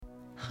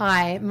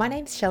Hi, my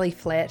name's Shelley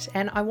Flett,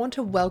 and I want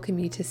to welcome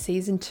you to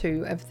Season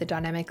 2 of the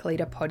Dynamic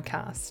Leader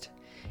podcast.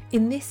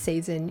 In this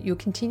season, you'll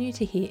continue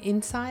to hear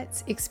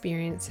insights,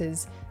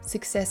 experiences,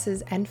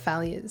 successes, and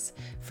failures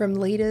from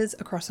leaders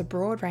across a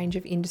broad range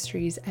of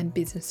industries and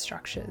business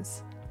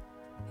structures.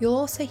 You'll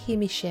also hear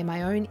me share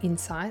my own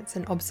insights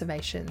and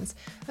observations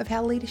of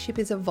how leadership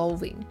is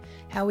evolving,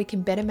 how we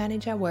can better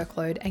manage our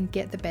workload and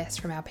get the best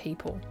from our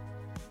people.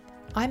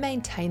 I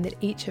maintain that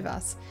each of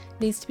us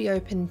needs to be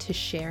open to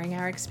sharing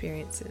our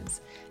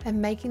experiences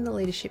and making the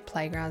leadership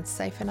playground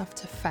safe enough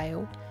to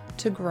fail,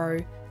 to grow,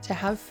 to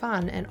have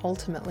fun, and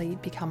ultimately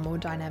become more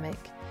dynamic.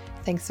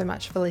 Thanks so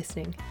much for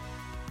listening.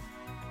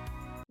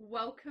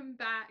 Welcome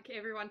back,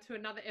 everyone, to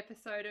another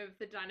episode of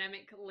the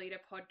Dynamic Leader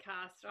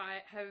podcast.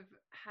 I have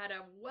had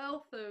a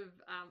wealth of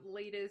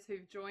leaders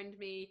who've joined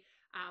me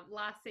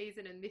last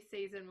season, and this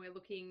season we're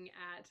looking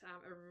at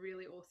a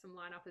really awesome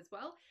lineup as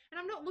well. And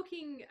I'm not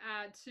looking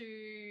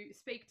to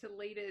speak to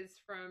leaders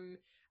from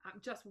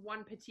just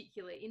one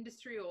particular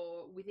industry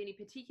or with any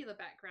particular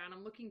background.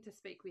 I'm looking to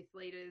speak with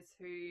leaders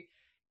who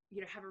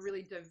have a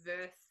really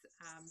diverse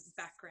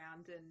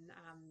background and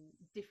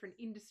different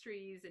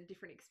industries and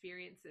different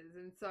experiences.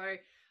 And so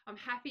I'm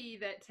happy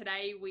that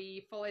today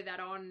we follow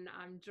that on.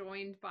 I'm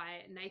joined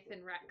by Nathan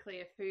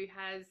Ractliffe, who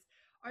has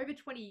over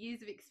 20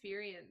 years of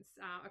experience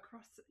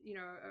across,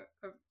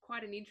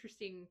 quite an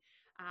interesting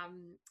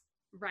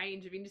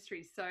range of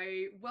industries. So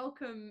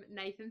welcome,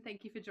 Nathan.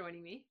 Thank you for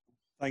joining me.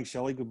 Thanks,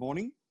 Shelley. Good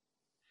morning.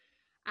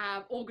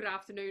 Or good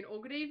afternoon or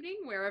good evening,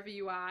 wherever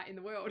you are in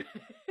the world.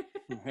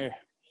 Yeah.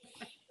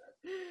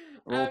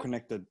 We're all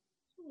connected.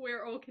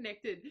 We're all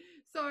connected.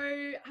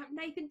 So,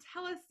 Nathan,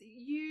 tell us,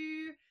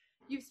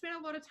 you've spent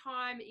a lot of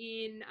time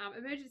in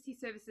emergency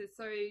services.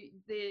 So,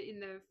 in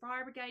the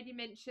fire brigade you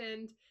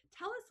mentioned.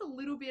 Tell us a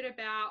little bit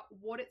about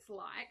what it's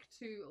like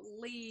to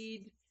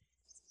lead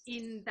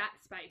in that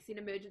space in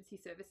emergency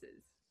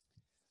services.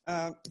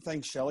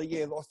 Thanks, Shelley.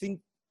 Yeah, I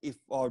think if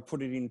I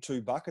put it in two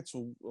buckets,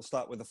 we'll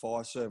start with the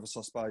fire service,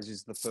 I suppose,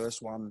 is the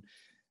first one.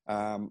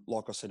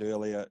 Like I said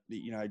earlier,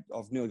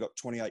 I've nearly got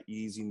 28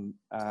 years in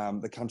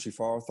the Country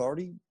Fire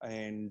Authority,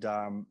 and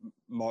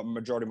my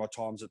majority of my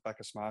time's at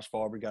Bacchus Marsh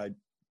Fire Brigade.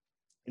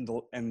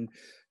 And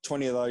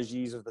 20 of those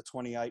years of the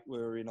 28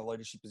 were in a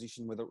leadership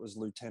position, whether it was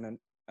lieutenant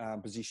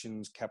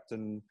positions,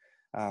 captain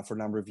for a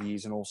number of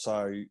years, and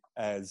also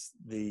as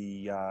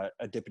a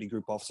deputy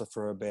group officer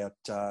for about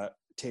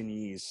 10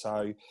 years.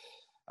 So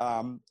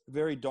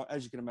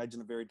as you can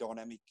imagine, a very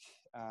dynamic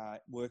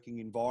working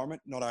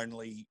environment. Not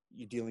only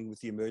you're dealing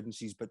with the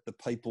emergencies, but the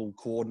people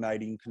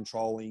coordinating,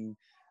 controlling,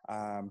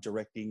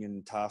 directing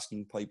and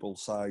tasking people.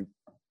 So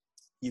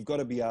you've got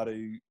to be able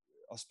to,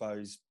 I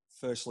suppose,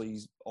 firstly,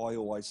 I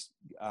always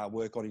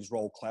work on his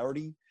role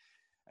clarity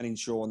and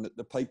ensuring that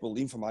the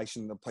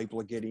information that people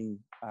are getting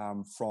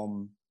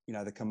from,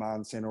 the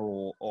command centre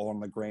or on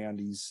the ground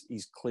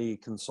is clear,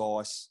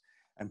 concise,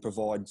 and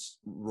provides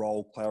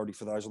role clarity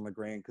for those on the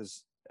ground.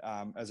 Because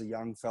as a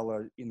young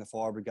fella in the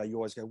fire brigade, you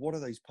always go, what are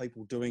these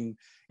people doing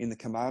in the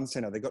command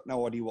centre? They've got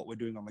no idea what we're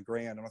doing on the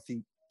ground. And I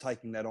think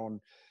taking that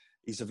on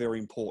is a very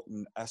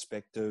important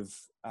aspect of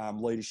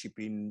leadership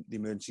in the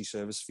emergency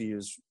service sphere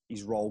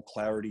is role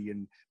clarity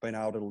and being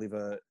able to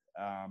deliver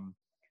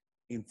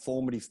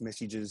informative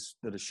messages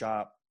that are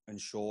sharp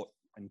and short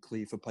and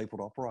clear for people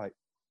to operate.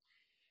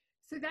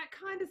 So that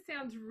kind of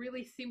sounds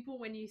really simple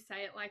when you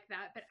say it like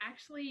that, but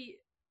actually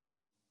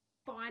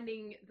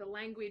finding the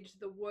language,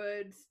 the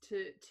words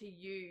to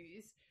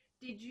use,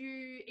 did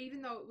you,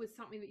 even though it was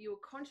something that you were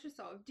conscious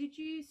of, did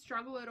you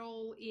struggle at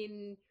all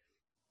in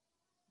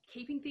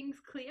keeping things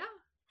clear?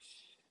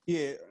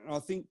 Yeah, I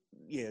think,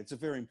 it's a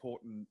very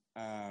important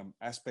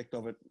aspect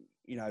of it.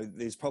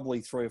 There's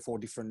probably 3 or 4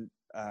 different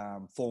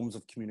forms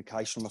of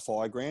communication on the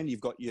fire ground.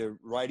 You've got your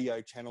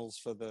radio channels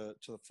for the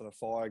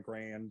fire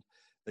ground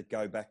that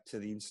go back to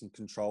the incident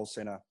control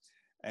centre.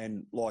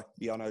 And like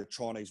the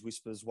Chinese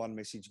whispers, one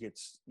message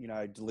gets,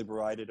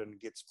 deliberated and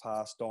gets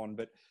passed on.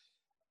 But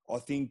I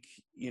think,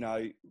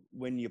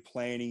 when you're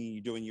planning,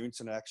 you're doing your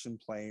incident action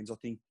plans, I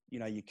think,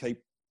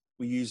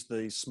 we use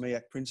the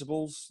SMEAC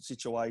principles,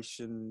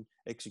 situation,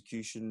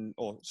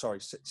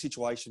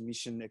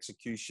 mission,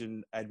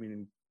 execution, admin,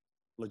 and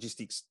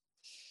logistics.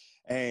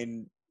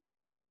 And,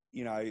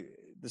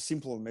 the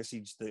simpler the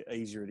message, the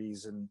easier it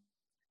is. And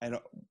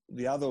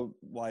the other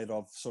way that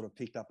I've sort of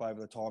picked up over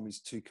the time is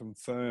to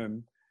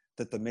confirm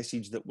that the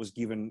message that was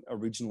given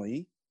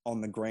originally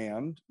on the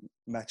ground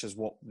matches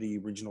what the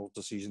original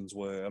decisions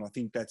were. And I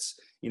think that's,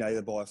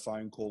 either by a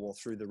phone call or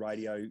through the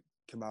radio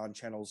command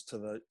channels to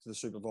the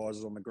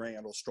supervisors on the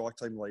ground or strike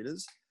team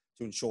leaders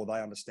to ensure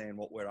they understand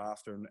what we're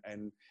after.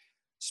 And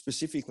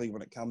specifically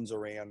when it comes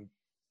around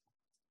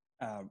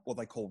what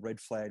they call red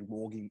flag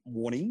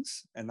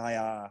warnings, and they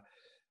are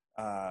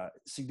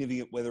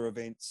significant weather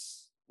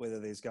events, whether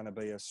there's going to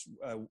be a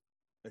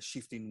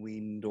shift in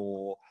wind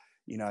or,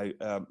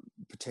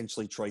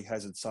 potentially tree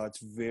hazards. So it's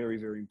very,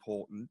 very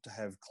important to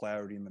have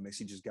clarity in the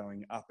messages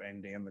going up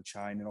and down the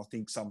chain. And I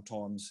think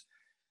sometimes,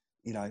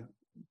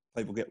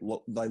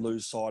 they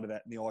lose sight of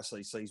that, and the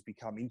ICC's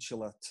become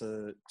insular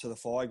to the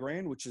fire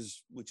ground, which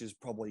is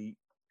probably,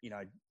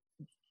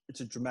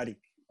 it's a dramatic,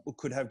 or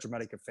could have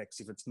dramatic effects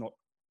if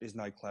there's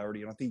no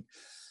clarity. And I think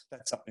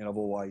that's something I've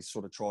always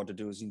sort of tried to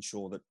do, is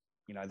ensure that,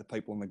 the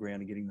people on the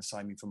ground are getting the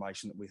same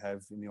information that we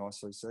have in the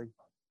ICC.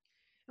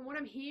 And what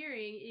I'm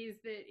hearing is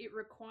that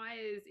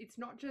it's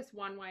not just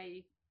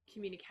one-way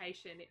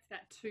communication, it's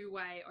that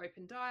two-way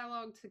open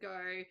dialogue to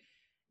go,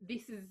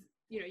 this is,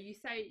 you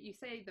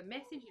say the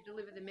message, you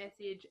deliver the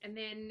message, and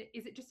then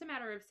is it just a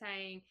matter of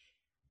saying,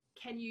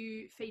 can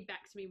you feed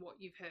back to me what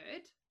you've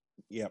heard?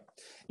 Yeah,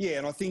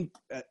 and I think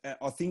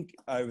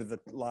over the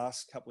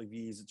last couple of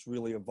years, it's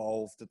really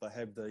evolved that they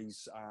have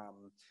these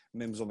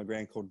members on the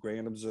ground called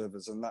ground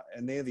observers, and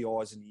they're the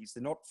eyes and ears.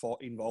 They're not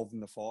involved in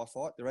the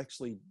firefight. They're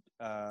actually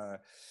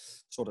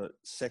sort of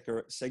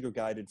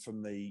segregated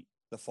from the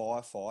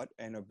firefight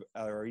and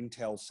are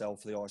intel cell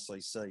for the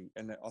ICC.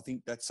 And I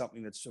think that's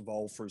something that's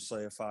evolved through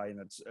CFA, and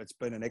it's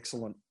been an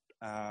excellent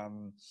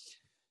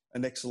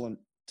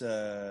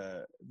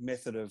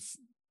method of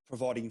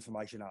providing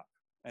information up.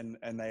 And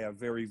they are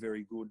very,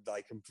 very good.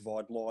 They can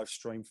provide live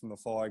stream from the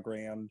fire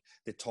ground.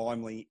 They're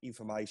timely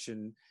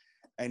information,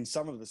 and a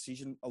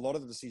lot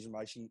of the decision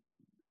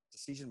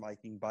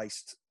making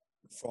based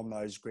from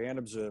those ground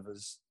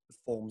observers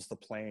forms the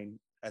plan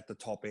at the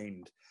top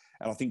end.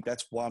 And I think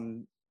that's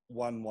one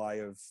way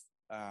of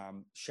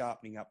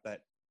sharpening up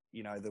that,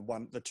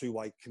 the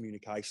two-way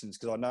communications.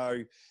 Because I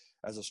know,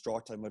 as a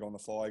strike team leader on the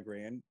fire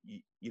ground,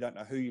 you don't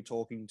know who you're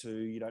talking to.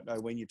 You don't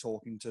know when you're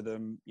talking to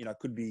them. It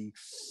could be,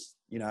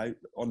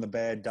 on the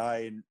bad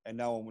day and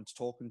no one was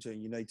talking to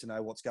you. You need to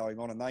know what's going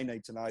on, and they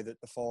need to know that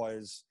the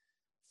fire's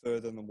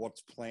further than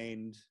what's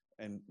planned.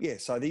 And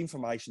so the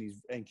information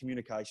and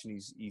communication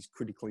is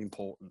critically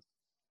important,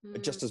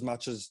 just as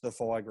much as the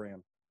fire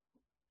ground.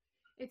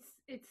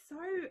 It's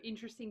so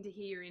interesting to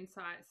hear your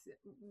insights.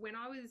 When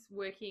I was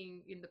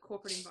working in the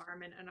corporate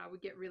environment and I would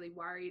get really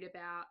worried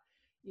about,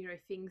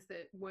 things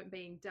that weren't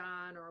being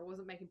done, or I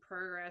wasn't making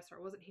progress, or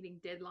I wasn't hitting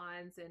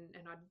deadlines, and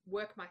I'd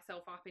work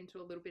myself up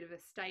into a little bit of a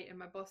state, and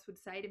my boss would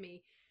say to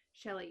me,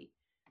 Shelley,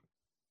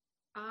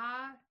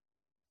 are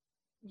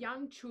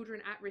young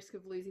children at risk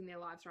of losing their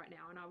lives right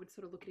now? And I would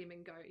sort of look at him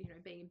and go,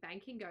 being in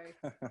banking, go,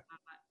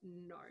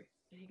 no.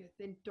 And he goes,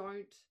 then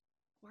don't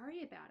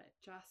worry about it,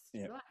 just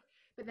relax.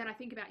 But then I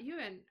think about you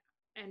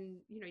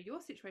and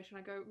your situation,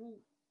 I go, well,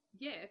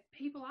 yeah,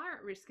 people are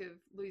at risk of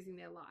losing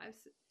their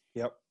lives.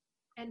 Yep.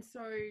 And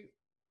so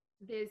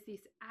there's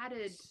this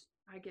added,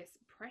 I guess,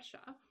 pressure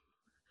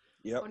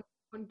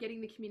on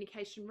getting the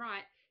communication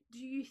right. Do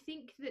you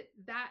think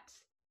that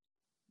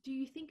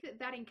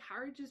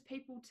encourages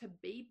people to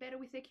be better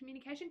with their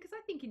communication? Because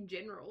I think in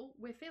general,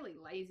 we're fairly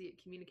lazy at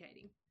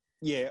communicating.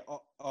 Yeah,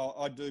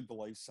 I do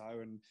believe so.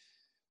 And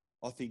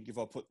I think if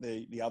I put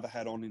the other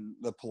hat on in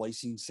the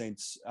policing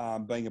sense,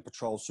 being a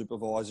patrol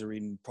supervisor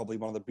in probably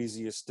one of the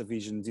busiest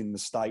divisions in the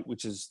state,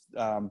 which is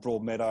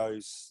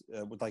Broadmeadows,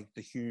 with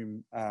the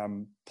Hume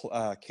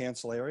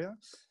council area.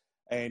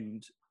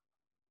 And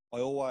I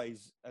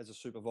always, as a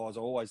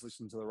supervisor,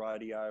 listen to the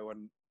radio,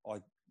 and I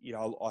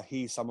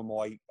hear some of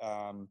my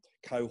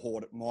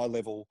cohort at my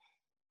level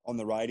on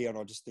the radio, and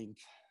I just think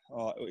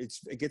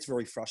it gets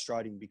very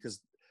frustrating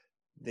because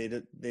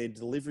their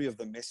delivery of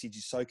the message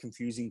is so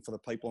confusing for the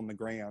people on the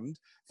ground.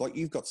 Like,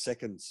 you've got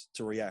seconds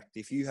to react.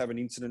 If you have an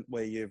incident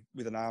where you're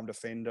with an armed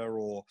offender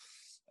or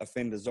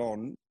offenders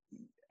on,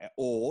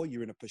 or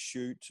you're in a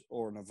pursuit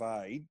or an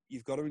evade,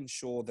 you've got to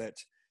ensure that,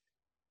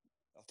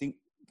 I think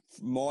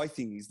my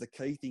thing is, the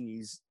key thing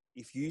is,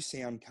 if you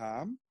sound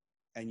calm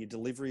and your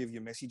delivery of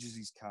your messages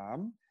is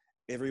calm,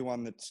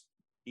 everyone that's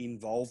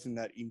involved in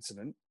that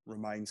incident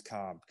remains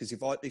calm. Because if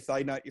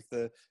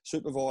the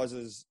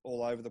supervisor's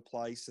all over the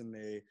place and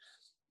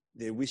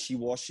they're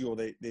wishy-washy, or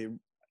they're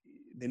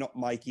not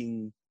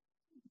making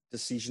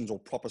decisions or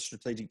proper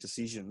strategic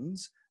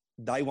decisions,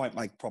 they won't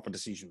make proper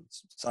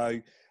decisions. So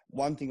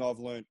one thing I've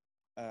learnt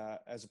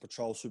as a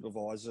patrol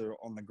supervisor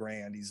on the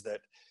ground is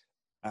that,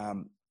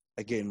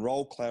 again,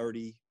 role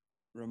clarity,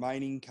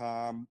 remaining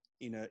calm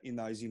in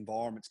those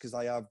environments, because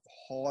they are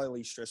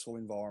highly stressful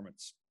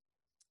environments.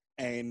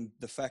 And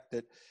the fact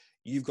that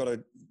you're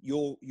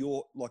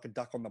like a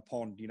duck on the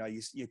pond,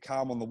 you're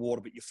calm on the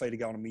water, but your feet are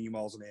going a million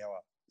miles an hour.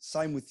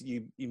 Same with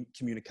you in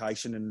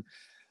communication and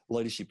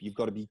leadership. You've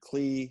got to be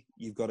clear.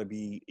 You've got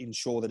to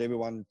ensure that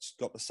everyone's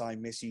got the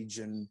same message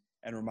and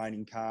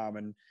remaining calm.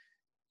 And,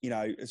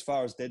 as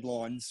far as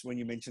deadlines, when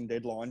you mention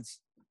deadlines,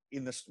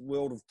 in this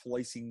world of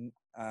policing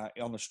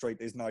on the street,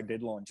 there's no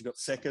deadlines. You've got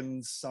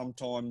seconds,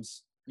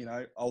 sometimes,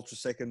 ultra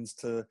seconds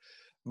to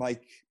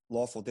make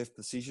life or death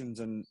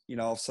decisions. And,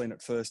 I've seen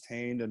it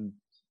firsthand, and,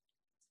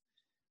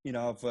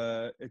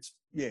 it's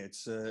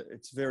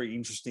very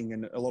interesting.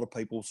 And a lot of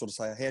people sort of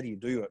say, how do you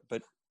do it?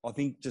 But I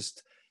think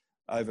just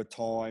over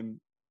time,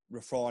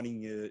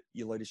 refining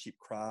your leadership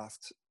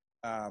craft,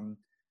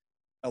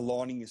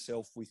 aligning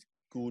yourself with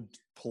good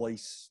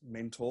police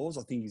mentors,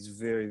 I think is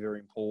very, very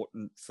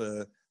important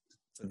for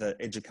the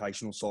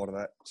educational side of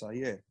that. So,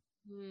 yeah.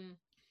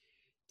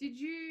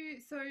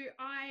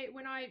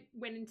 When I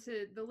went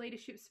into the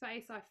leadership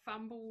space, I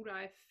fumbled,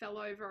 I fell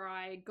over,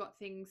 I got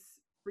things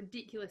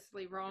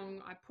ridiculously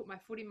wrong. I put my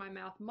foot in my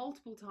mouth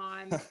multiple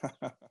times.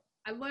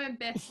 I learn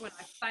best when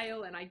I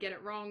fail and I get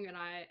it wrong, and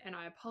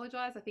I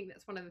apologize. I think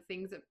that's one of the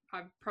things that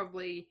I've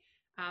probably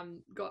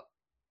got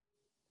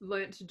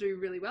learnt to do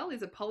really well,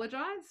 is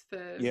apologize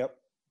for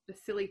the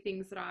silly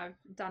things that I've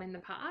done in the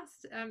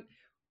past.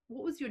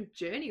 What was your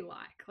journey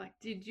like? Like,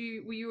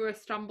 were you a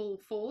stumble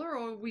faller,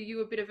 or were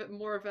you a bit of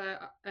more of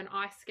an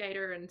ice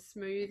skater and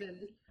smooth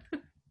and?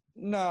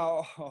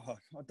 No, I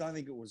don't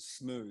think it was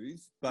smooth,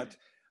 but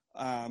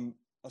I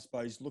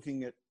suppose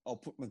I'll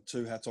put my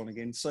two hats on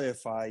again.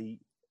 CFA,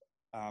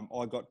 I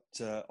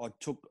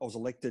was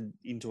elected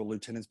into a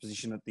lieutenant's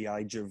position at the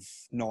age of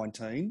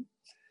 19.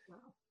 Wow.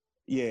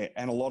 Yeah,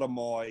 and a lot of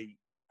my,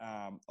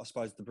 I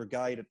suppose the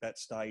brigade at that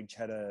stage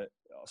had a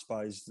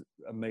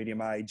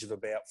medium age of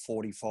about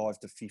 45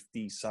 to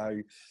 50.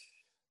 So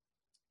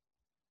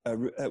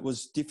it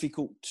was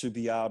difficult to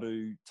be able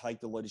to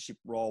take the leadership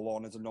role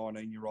on as a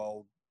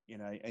 19-year-old,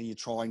 and you're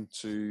trying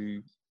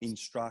to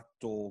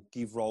instruct or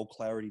give role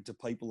clarity to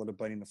people that have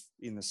been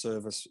in the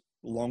service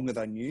longer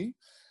than you.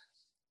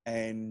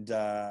 And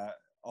I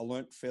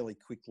learnt fairly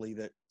quickly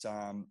that,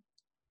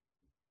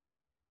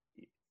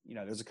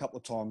 there's a couple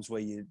of times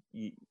where you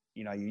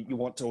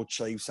want to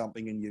achieve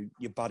something and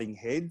you're butting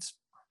heads.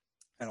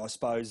 And I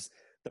suppose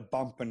the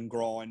bump and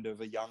grind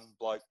of a young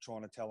bloke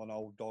trying to tell an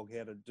old dog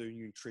how to do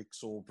new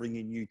tricks or bring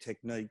in new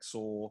techniques,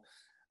 or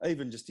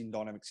even just in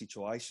dynamic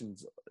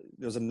situations.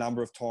 There's a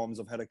number of times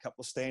I've had a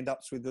couple of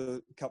stand-ups with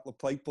a couple of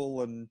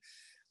people, and,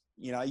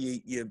 you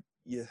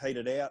heat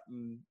it out,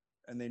 and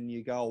then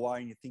you go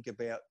away and you think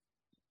about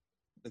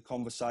the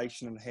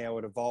conversation and how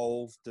it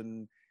evolved.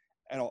 And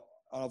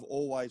I've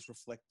always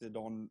reflected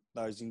on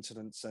those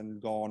incidents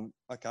and gone,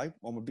 okay,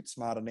 I'm a bit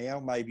smarter now.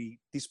 Maybe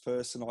this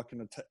person,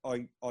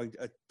 I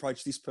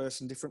approach this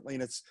person differently.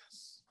 And it's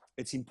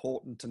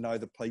important to know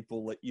the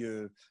people that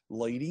you're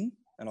leading.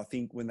 And I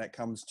think when that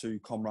comes to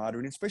camaraderie,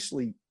 and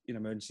especially in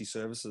emergency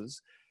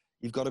services,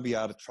 you've got to be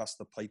able to trust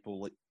the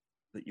people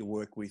that you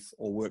work with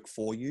or work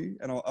for you.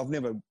 And I've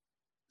never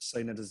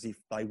seen it as if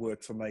they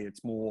work for me.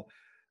 It's more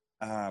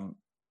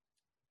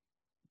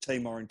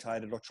team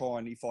orientated. I try,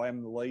 and if I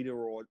am the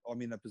leader or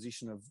I'm in a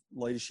position of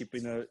leadership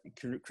in a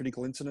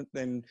critical incident,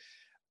 then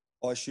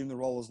I assume the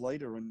role as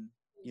leader.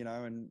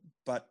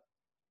 But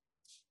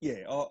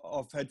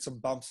I've had some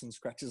bumps and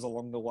scratches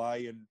along the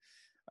way,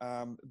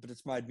 but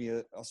it's made me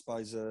a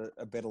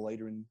better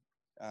leader in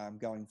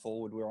going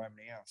forward where I am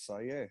now. So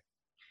yeah.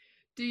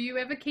 Do you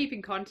ever keep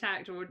in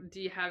contact, or do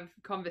you have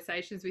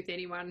conversations with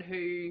anyone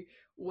who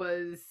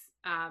was,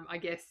 I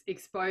guess,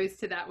 exposed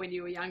to that when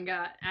you were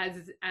younger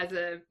as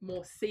a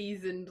more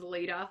seasoned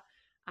leader?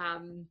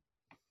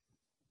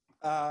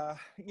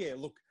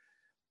 Look,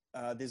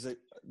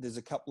 there's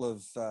a couple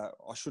of,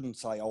 I shouldn't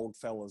say old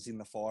fellas in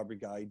the fire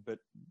brigade, but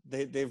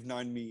they've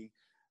known me,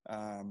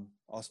 I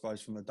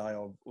suppose, from the day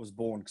I was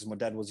born, because my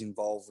dad was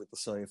involved with the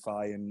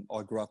CFA and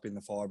I grew up in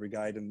the fire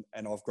brigade, and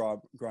I've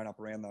grown up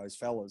around those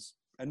fellas.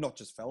 And not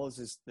just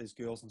fellas, there's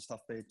girls and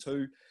stuff there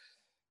too.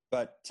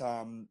 But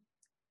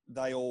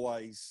they've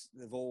always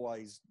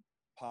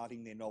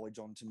parting their knowledge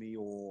onto me,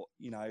 or,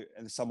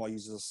 and some I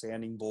use as a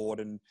sounding board.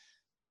 And,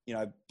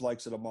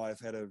 blokes that I might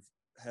have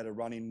had a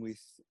run in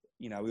with,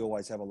 we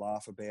always have a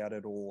laugh about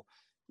it. Or,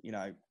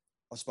 I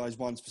suppose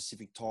one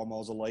specific time I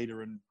was a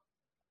leader, and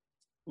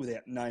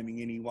without naming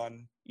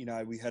anyone,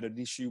 we had an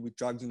issue with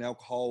drugs and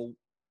alcohol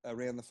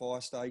around the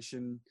fire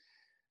station.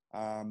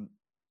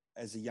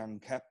 As a young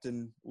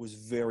captain, was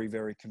very,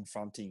 very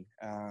confronting.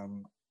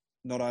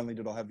 Not only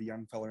did I have the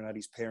young fella and had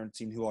his parents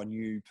in who I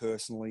knew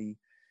personally,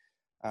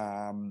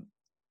 and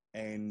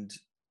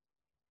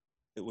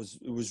it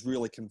was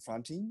really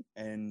confronting.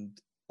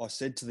 And I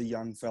said to the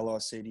young fella, I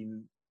said,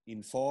 in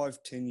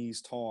 5-10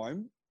 years'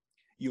 time,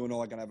 you and I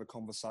are going to have a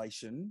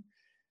conversation.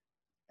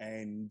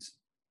 And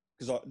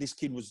because this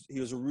kid was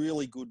a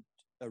really good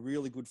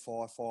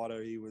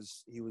firefighter.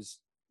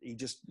 He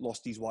just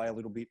lost his way a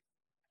little bit.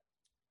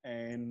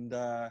 And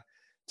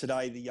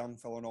today, the young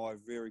fellow and I are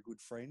very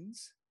good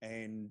friends.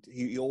 And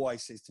he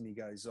always says to me,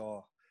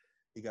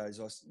 he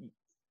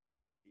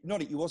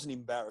wasn't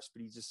embarrassed,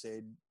 but he just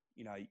said,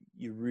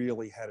 you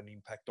really had an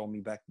impact on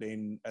me back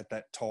then. At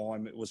that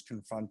time, it was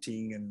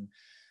confronting, and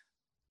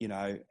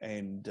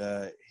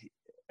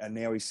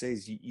now he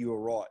says, you were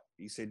right.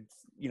 He said,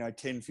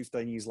 10,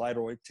 15 years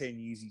later, or 10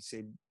 years, he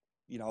said,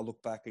 I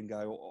look back and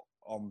go,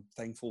 I'm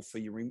thankful for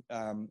your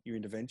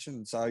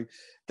intervention. So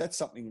that's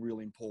something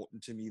really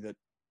important to me, that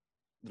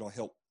I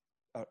helped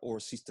or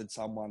assisted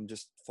someone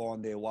just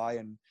find their way.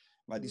 And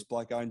mate, this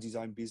bloke owns his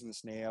own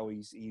business now.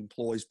 He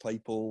employs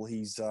people.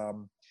 He's a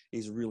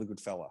really good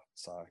fella.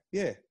 So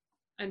yeah.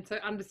 And so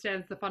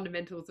understands the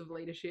fundamentals of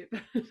leadership.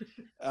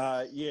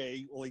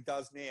 He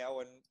does now,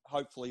 and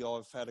hopefully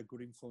I've had a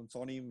good influence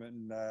on him.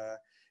 And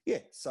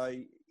so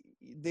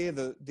they're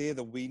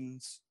the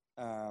wins.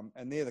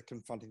 And they're the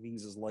confronting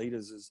things as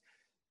leaders, is,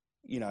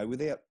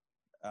 without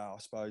I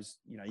suppose,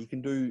 you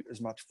can do as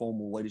much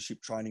formal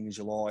leadership training as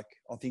you like.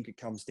 I think it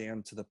comes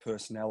down to the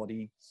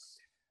personality,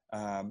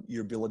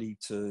 your ability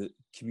to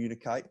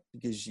communicate,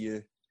 because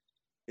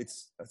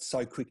it's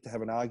so quick to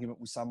have an argument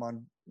with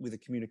someone with a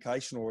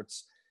communication, or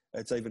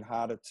it's even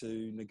harder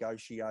to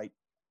negotiate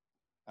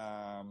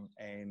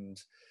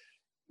and,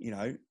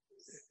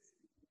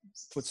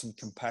 put some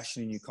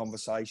compassion in your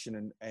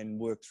conversation and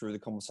work through the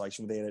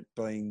conversation without it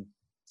being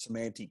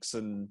semantics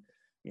and,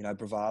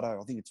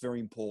 bravado. I think it's very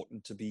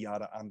important to be able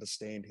to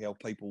understand how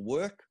people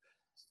work,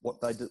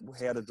 what they do,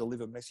 how to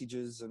deliver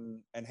messages,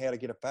 and how to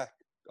get it back.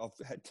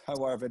 Don't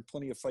worry, I've had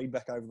plenty of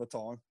feedback over the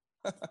time.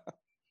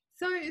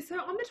 So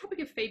on the topic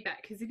of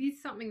feedback, because it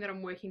is something that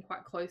I'm working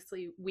quite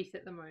closely with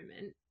at the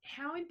moment,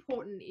 how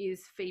important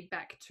is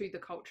feedback to the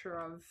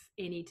culture of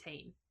any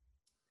team?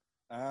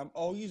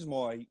 I'll use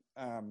my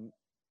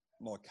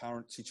my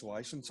current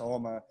situation. So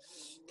I'm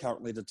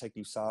currently a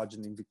detective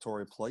sergeant in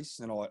Victoria Police,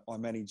 and I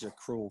manage a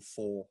crew of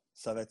 4.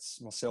 So that's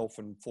myself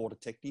and 4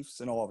 detectives,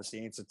 and I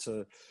obviously answer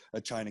to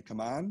a chain of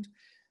command.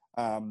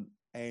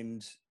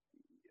 And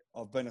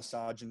I've been a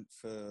sergeant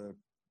for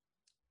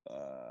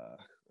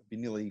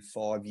nearly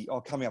 5 years.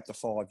 Coming up to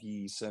 5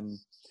 years, and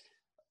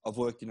I've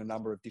worked in a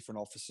number of different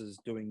offices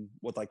doing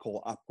what they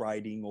call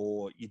upgrading,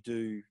 or you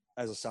do,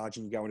 as a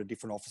sergeant, you go into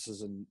different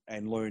offices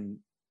and learn.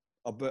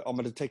 I'm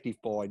a detective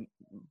by,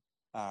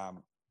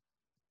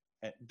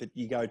 but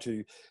you go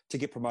to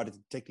get promoted to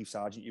detective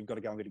sergeant, you've got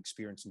to go and get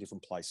experience in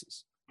different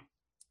places.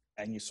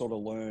 And you sort of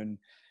learn,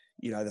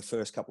 the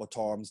first couple of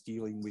times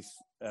dealing with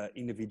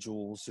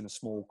individuals in a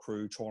small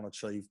crew trying to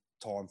achieve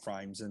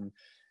timeframes. And,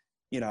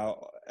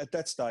 at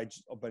that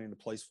stage, I've been in the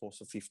police force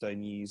for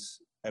 15 years,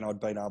 and I'd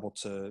been able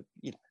to,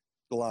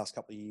 the last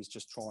couple of years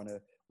just trying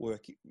to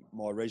work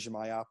my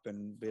resume up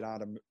and be able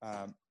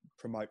to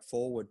promote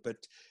forward. But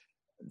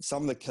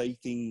some of the key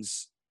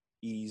things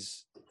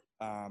is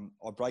I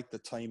break the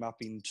team up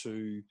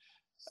into,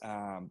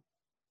 so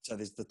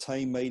there's the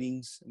team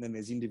meetings, and then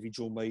there's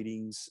individual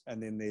meetings,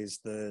 and then there's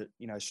the,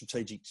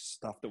 strategic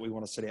stuff that we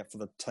want to set out for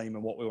the team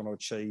and what we want to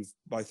achieve,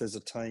 both as a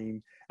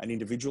team and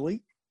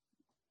individually.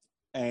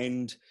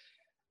 And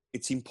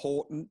it's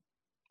important.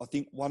 I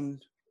think one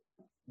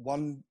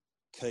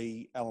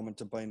key element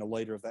to being a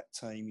leader of that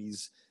team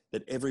is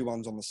that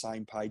everyone's on the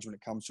same page when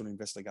it comes to an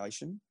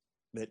investigation,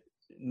 that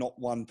not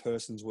one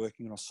person's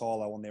working in a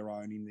silo on their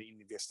own in the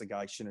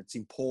investigation. It's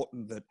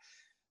important that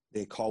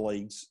their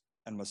colleagues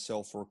and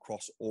myself are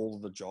across all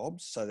of the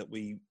jobs, so that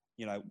we,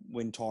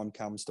 when time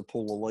comes to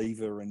pull the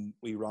lever and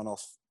we run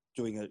off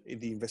doing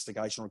the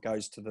investigation, or it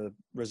goes to the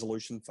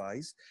resolution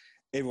phase,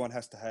 everyone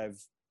has to have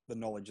the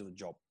knowledge of the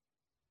job.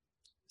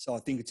 So I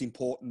think it's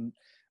important,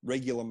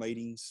 regular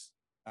meetings,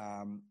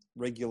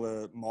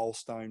 regular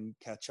milestone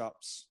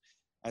catch-ups,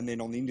 and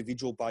then on the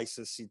individual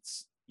basis,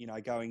 it's,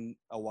 going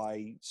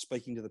away,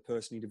 speaking to the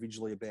person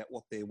individually about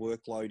what their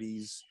workload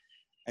is,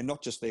 and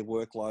not just their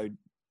workload,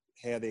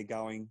 how they're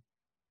going.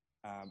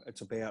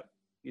 It's about,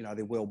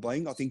 their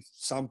well-being. I think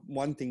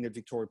one thing that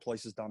Victoria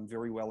Police has done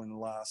very well in the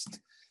last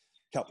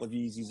couple of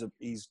years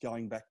is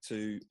going back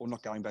to, or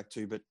not going back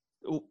to, but,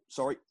 oh,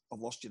 sorry,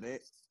 I've lost you there.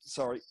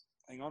 Sorry,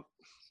 hang on.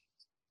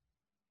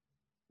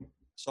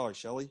 Sorry,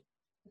 Shelley.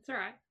 It's all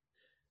right.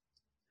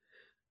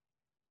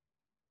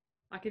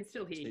 I can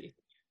still hear you.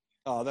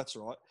 Oh, that's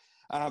all right.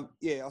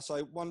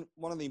 So one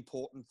of the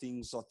important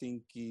things, I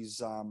think, is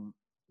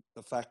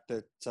the fact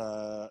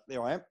that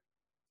there I am.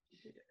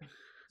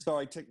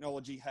 Sorry,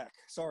 technology hack.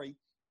 Sorry.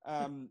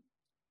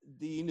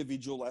 The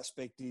individual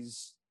aspect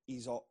is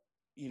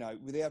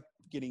without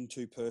getting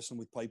too personal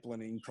with people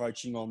and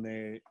encroaching on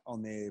their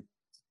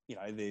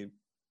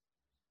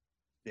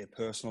their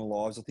personal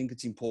lives. I think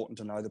it's important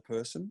to know the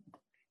person,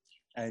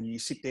 and you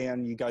sit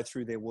down, you go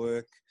through their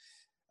work,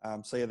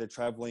 see how they're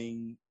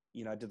travelling.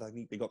 Do they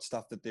think they've got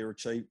stuff that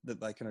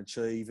they can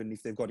achieve, and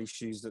if they've got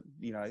issues that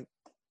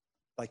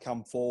they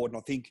come forward. And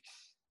I think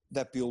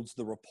that builds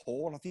the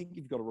rapport. And I think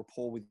you've got a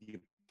rapport with your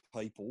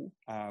people,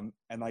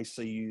 and they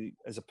see you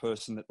as a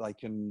person that they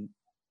can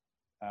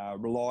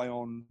rely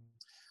on,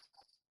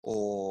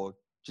 or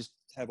just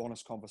have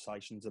honest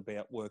conversations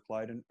about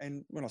workload.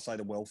 And when I say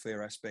the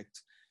welfare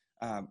aspect,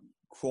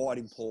 quite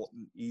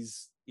important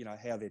is,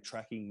 how they're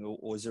tracking,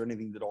 or is there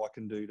anything that I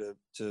can do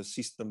to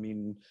assist them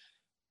in,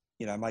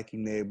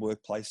 making their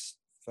workplace,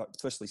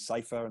 firstly,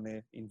 safer and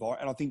their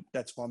environment. And I think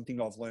that's one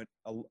thing I've learnt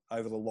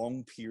over the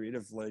long period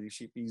of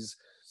leadership is,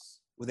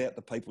 without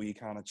the people, you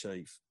can't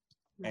achieve.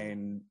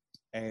 Mm.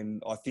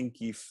 And I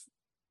think if,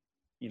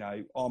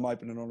 I'm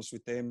open and honest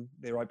with them,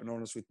 they're open and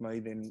honest with me,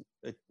 then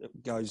it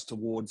goes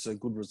towards a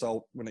good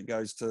result. When it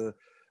goes to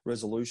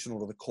resolution or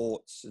to the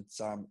courts,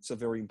 it's a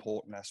very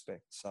important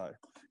aspect. So,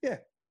 yeah.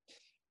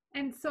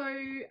 And so,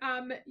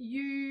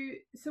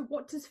 so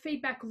what does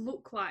feedback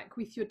look like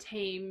with your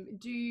team?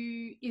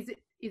 Is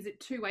it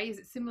two-way? Is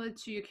it similar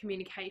to your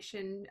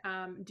communication?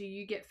 Do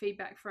you get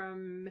feedback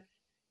from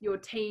your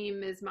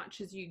team as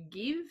much as you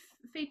give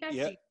feedback?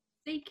 Yep. Do you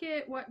seek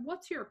it?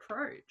 What's your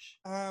approach?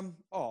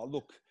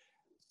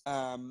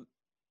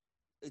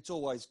 It's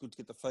always good to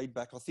get the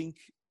feedback. I think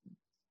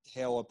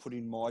how I put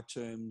in my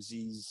terms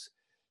is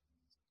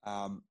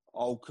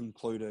I'll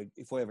conclude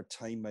if we have a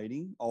team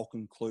meeting, I'll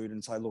conclude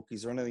and say, look,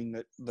 is there anything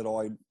that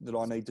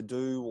I need to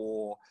do,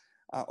 or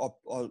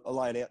I'll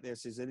lay it out there.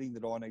 Says anything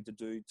that I need to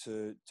do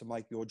to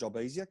make your job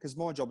easier, because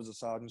my job as a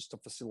sergeant is to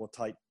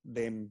facilitate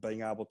them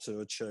being able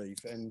to achieve.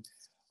 And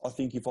I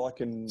think if I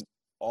can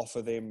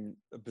offer them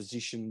a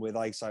position where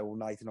they say, well,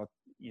 Nathan,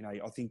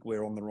 I think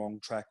we're on the wrong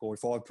track, or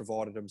if I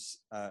provided them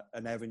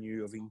an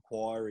avenue of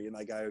inquiry and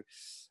they go,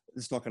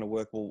 it's not going to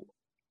work, well,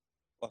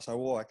 I say,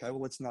 well, okay,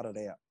 well, let's nut it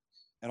out.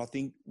 And I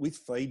think with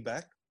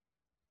feedback,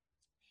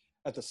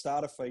 at the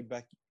start of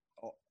feedback,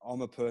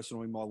 I'm a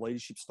person in my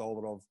leadership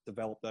style that I've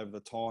developed over the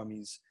time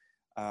is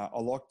I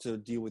like to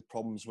deal with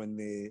problems when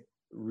they're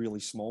really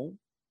small,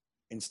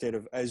 instead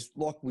of as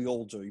like we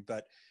all do.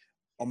 But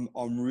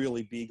I'm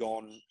really big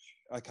on,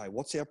 okay,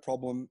 what's our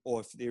problem?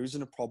 Or if there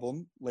isn't a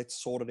problem,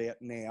 let's sort it out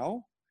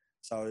now,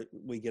 so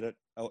we get it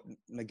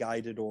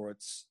negated or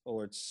it's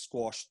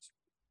squashed.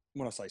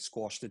 When I say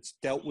squashed, it's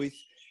dealt with,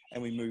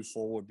 and we move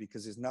forward,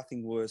 because there's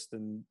nothing worse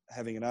than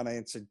having an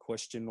unanswered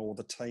question or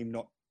the team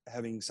not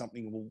having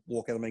something. Will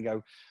walk out of me and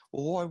go,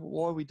 well,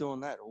 why are we doing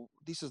that? Or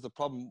this is the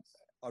problem.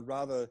 I'd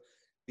rather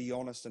be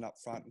honest and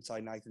upfront and say,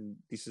 Nathan,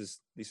 this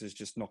is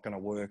just not going to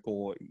work,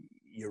 or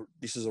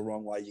this is the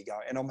wrong way you go.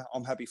 And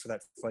I'm happy for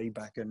that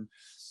feedback. And,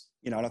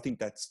 and I think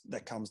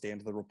that comes down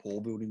to the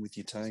rapport building with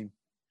your team.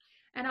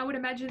 And I would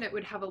imagine it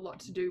would have a lot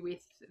to do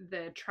with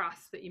the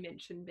trust that you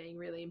mentioned being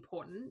really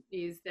important,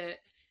 is that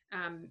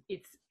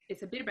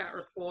it's a bit about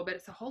rapport, but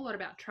it's a whole lot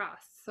about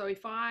trust. So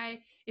if I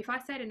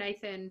say to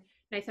Nathan,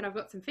 I've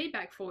got some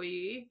feedback for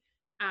you,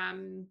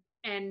 and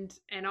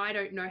I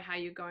don't know how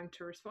you're going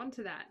to respond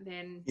to that,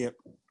 then yep,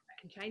 that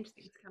can change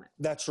things, can't it?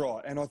 That's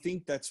right. And I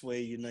think that's where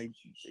you need,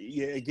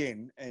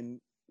 again, and,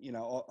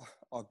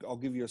 I'll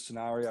give you a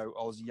scenario.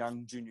 I was a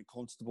young junior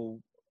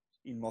constable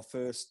in my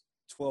first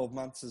 12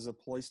 months as a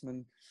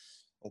policeman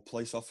or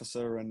police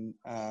officer, and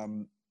I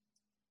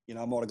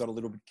might have got a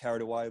little bit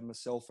carried away with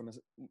myself, and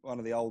one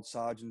of the old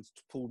sergeants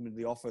pulled me to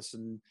the office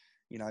and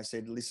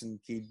said, listen,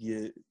 kid,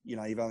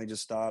 you've only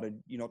just started,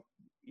 you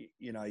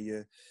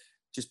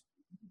just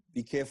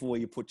be careful where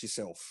you put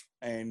yourself.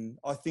 And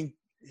I think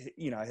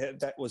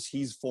that was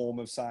his form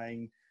of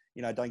saying,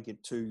 don't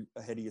get too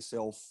ahead of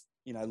yourself,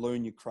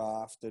 learn your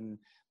craft. And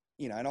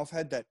and I've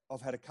had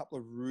a couple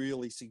of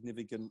really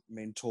significant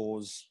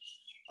mentors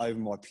over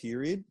my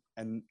period,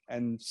 and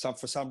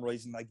for some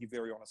reason they give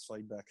very honest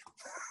feedback.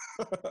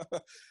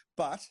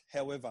 But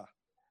however,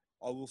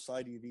 I will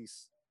say to you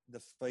this: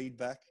 the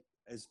feedback,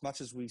 as much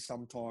as we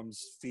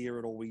sometimes fear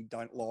it or we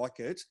don't like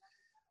it,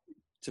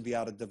 to be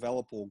able to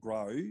develop or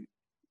grow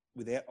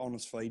without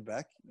honest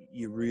feedback,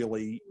 you're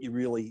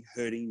really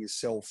hurting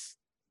yourself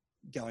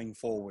going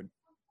forward.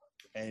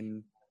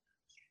 And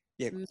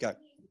go.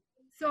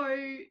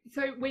 So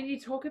when you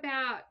talk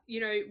about,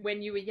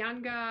 when you were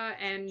younger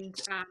and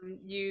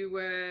you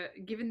were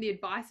given the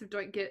advice of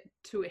don't get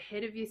too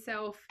ahead of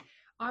yourself,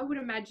 I would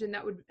imagine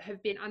that would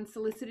have been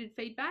unsolicited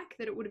feedback,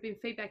 that it would have been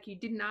feedback you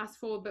didn't ask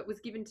for but was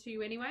given to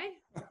you anyway?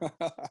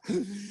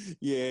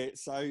 Yeah,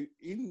 so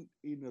in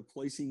a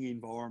policing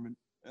environment,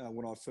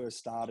 when I first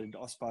started,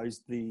 I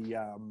suppose the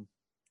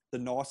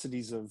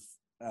niceties of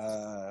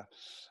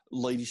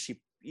leadership,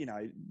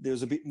 there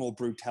was a bit more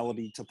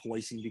brutality to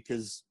policing,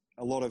 because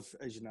a lot of,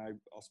 as you know,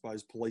 I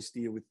suppose police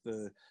deal with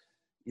the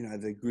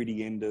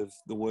gritty end of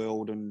the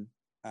world, and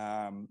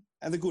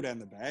the good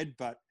and the bad.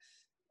 But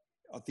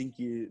I think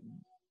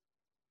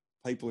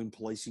people in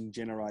policing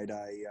generate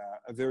a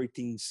very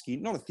thin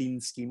skin, not a thin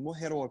skin. Well,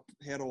 how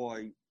do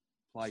I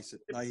place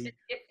it? They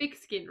thick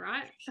skin,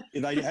 right?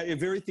 They have a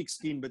very thick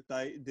skin, but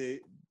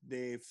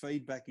their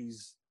feedback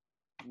is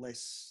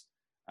less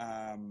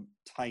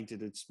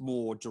tainted. It's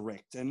more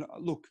direct. And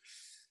look,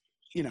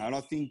 and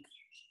I think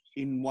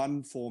in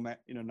one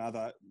format, in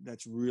another,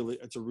 it's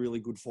a really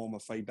good form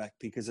of feedback,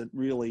 because it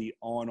really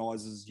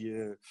ionises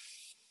your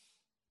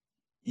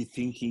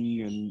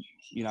thinking, and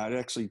it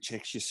actually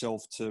checks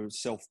yourself to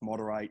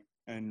self-moderate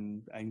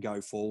and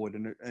go forward.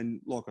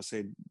 And like I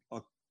said, I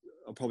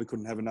probably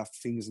couldn't have enough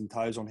fingers and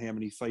toes on how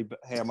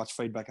much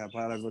feedback I've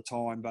had over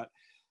time, but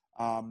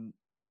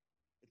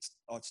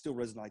it still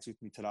resonates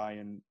with me today.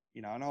 And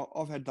and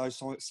I've had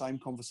those same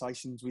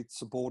conversations with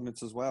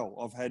subordinates as well.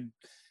 I've had,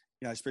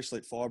 especially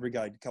at Fire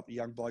Brigade, a couple of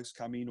young blokes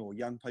come in, or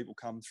young people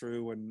come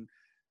through, and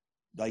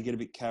they get a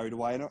bit carried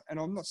away. And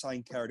I'm not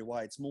saying carried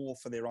away, it's more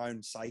for their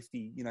own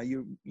safety.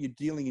 You're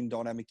dealing in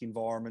dynamic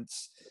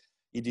environments.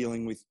 You're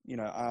dealing with,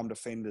 armed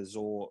offenders,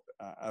 or,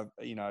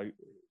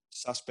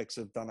 suspects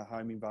have done a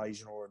home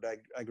invasion or an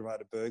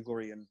aggravated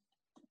burglary. And,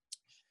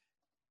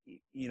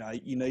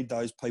 you need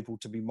those people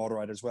to be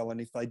moderate as well.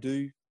 And if they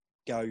do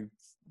go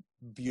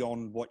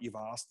beyond what you've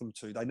asked them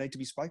to, they need to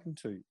be spoken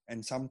to.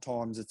 And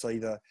sometimes it's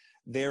either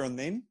there and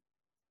then,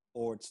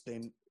 or it's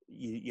then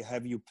you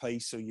have your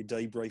piece or your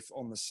debrief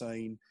on the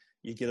scene,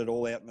 you get it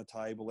all out on the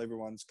table,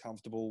 everyone's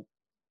comfortable.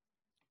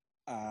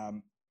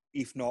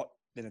 If not,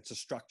 then it's a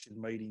structured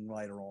meeting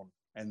later on,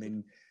 and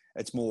then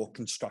it's more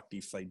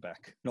constructive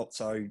feedback, not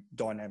so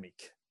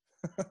dynamic.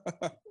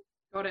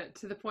 Got it,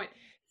 to the point.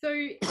 So,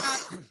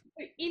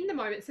 in the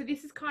moment, so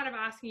this is kind of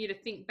asking you to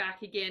think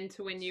back again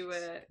to when you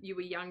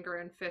were younger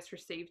and first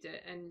received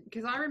it, and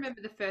because I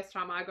remember the first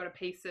time I got a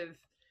piece of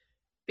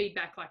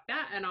feedback like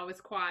that, and I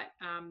was quite,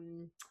 I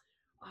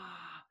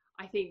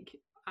think,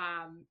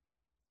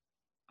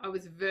 I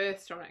was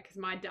versed on it because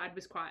my dad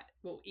was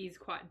is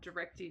quite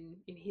direct in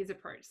his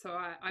approach. So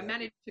I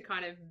managed to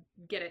kind of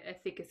get a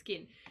thicker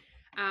skin.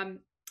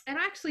 And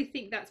I actually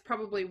think that's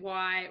probably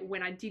why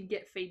when I did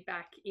get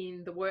feedback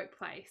in the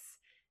workplace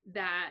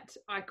that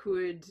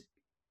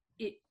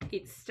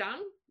it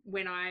stung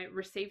when I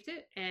received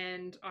it,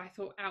 and I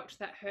thought, ouch,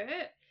 that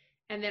hurt.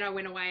 And then I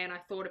went away and I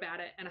thought about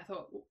it and I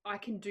thought, I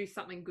can do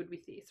something good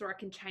with this, or I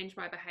can change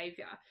my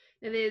behavior.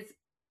 Now there's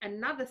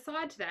another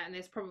side to that, and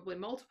there's probably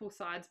multiple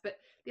sides, but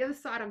the other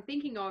side I'm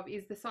thinking of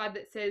is the side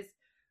that says,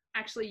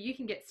 actually, you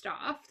can get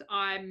stuffed.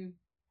 I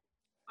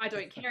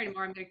don't care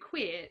anymore. I'm going to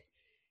quit.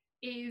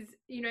 Is,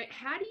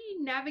 how do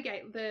you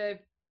navigate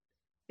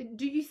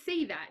do you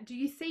see that? Do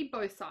you see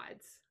both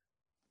sides?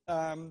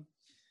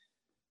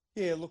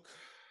 Yeah, look,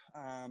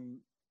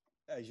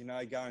 as you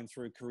know, going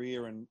through a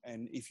career and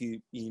if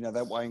you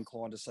that way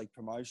inclined to seek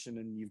promotion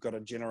and you've got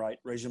to generate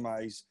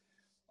resumes,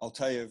 I'll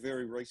tell you a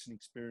very recent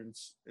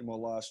experience in my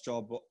last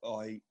job.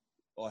 I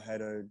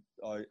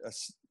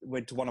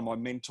went to one of my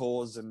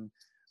mentors and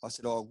I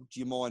said, "Oh, do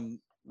you mind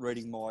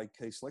reading my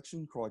key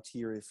selection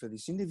criteria for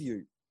this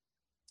interview?"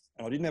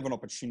 And I didn't have an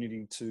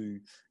opportunity to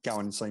go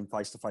and see him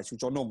face to face,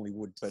 which I normally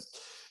would, but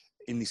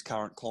in this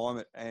current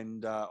climate.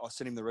 And I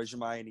sent him the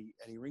resume and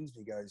he rings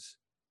me, goes,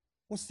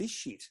 "What's this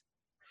shit?"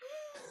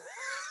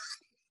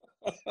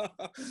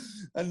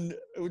 And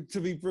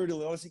to be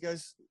brutally honest, he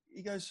goes,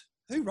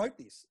 "Who wrote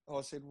this?"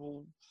 I said,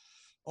 "Well,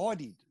 I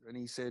did." And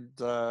he said,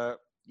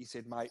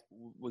 "Mate,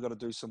 we've got to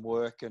do some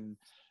work." And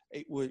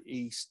he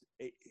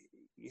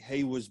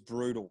was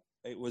brutal.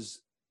 It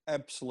was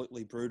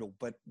absolutely brutal.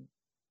 But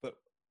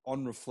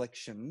on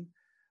reflection,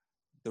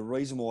 the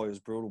reason why he was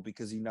brutal,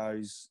 because he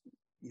knows,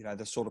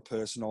 the sort of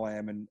person I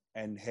am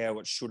and how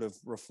it should have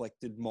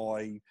reflected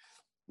my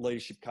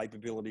leadership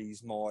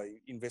capabilities, my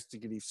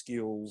investigative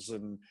skills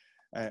and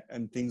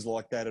things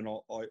like that. And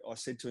I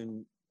said to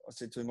him, I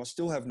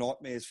still have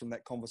nightmares from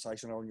that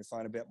conversation on your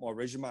phone about my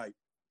resume.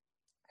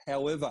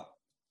 However,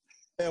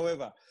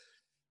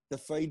 the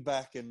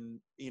feedback and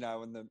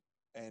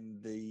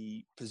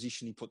the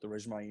position he put the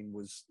resume in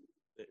was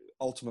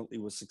ultimately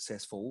was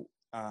successful.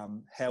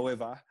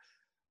 However,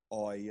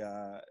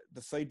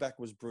 the feedback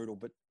was brutal,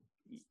 but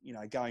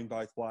going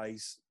both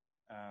ways,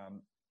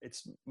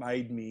 it's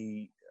made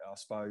me, I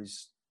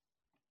suppose,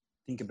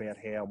 think about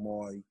how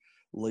my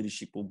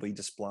leadership will be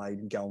displayed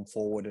and going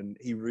forward. And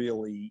he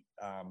really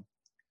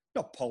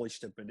not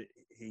polished it, but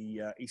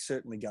he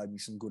certainly gave me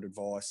some good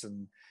advice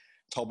and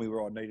told me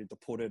where I needed to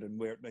put it and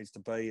where it needs to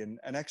be. And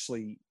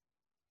actually,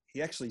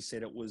 he actually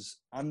said it was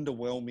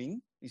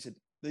underwhelming. He said,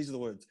 these are the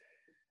words: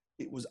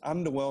 "It was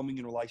underwhelming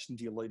in relation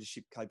to your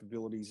leadership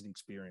capabilities and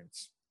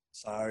experience."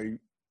 So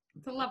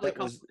it's a lovely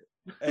compliment.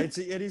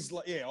 It is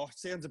like, yeah, it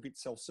sounds a bit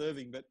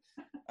self-serving, but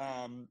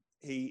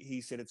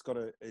he said it's got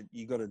to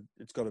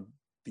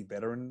be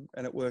better, and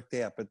it worked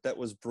out. But that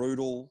was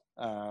brutal.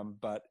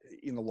 But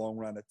in the long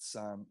run, it's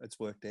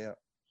worked out.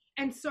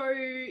 And so,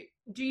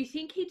 do you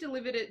think he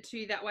delivered it to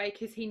you that way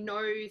because he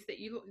knows that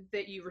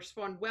you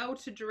respond well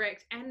to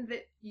direct and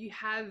that you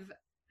have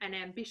an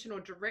ambition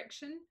or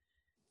direction?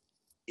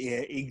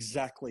 Yeah,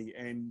 exactly.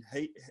 And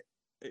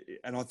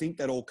I think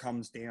that all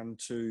comes down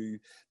to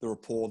the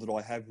rapport that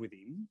I have with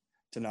him,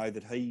 to know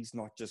that he's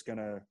not just going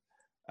to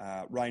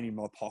rain in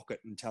my pocket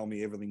and tell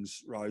me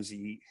everything's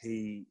rosy.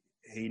 He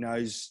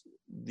knows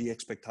the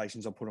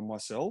expectations I put on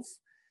myself,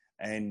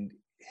 and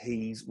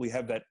we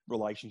have that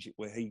relationship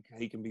where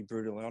he can be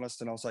brutally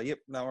honest, and I'll say, "Yep,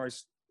 no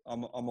worries,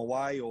 I'm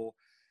away," or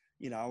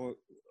I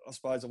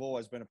suppose I've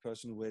always been a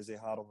person who wears their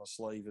heart on the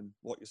sleeve, and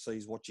what you see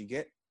is what you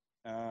get.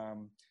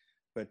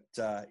 But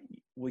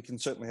we can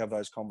certainly have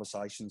those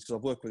conversations, because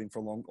I've worked with him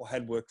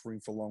had worked for him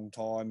for a long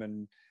time,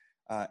 and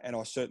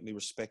I certainly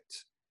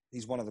respect.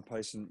 He's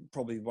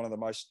probably one of the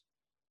most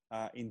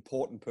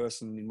important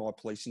person in my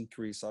policing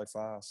career so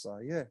far. So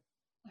yeah,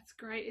 that's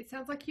great. It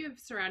sounds like you've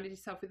surrounded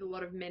yourself with a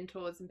lot of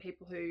mentors and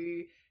people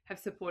who have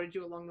supported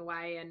you along the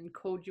way and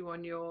called you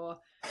on your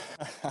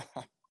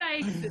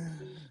mistakes.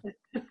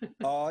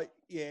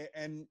 Yeah,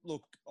 and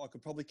look, I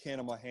could probably count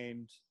on my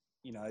hand,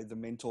 the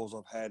mentors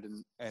I've had,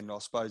 and I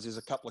suppose there's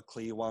a couple of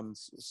clear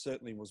ones.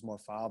 Certainly was my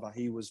father.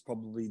 He was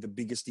probably the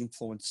biggest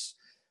influence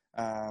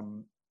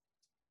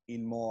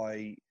in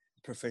my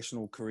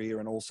professional career,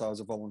 and also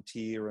as a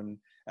volunteer and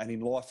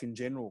in life in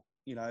general.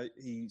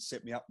 He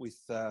set me up with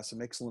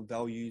some excellent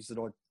values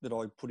that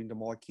I put into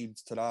my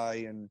kids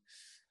today, and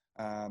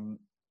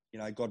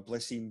God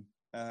bless him.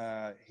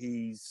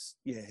 He's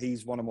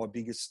one of my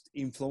biggest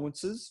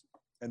influences.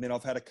 And then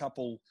I've had a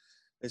couple.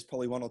 There's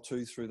probably one or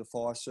two through the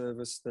fire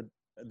service that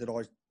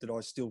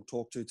I still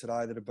talk to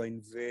today that have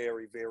been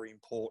very, very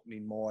important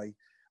in my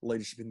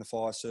leadership in the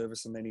fire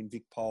service. And then in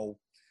Vic Pol,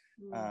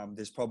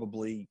 there's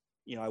probably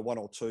one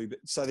or two. But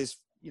so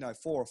 4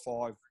 or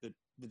 5 that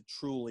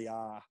truly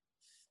are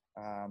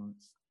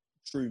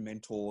true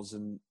mentors,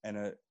 and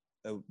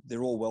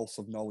they're all wealth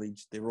of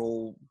knowledge. They're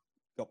all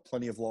got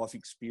plenty of life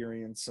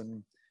experience,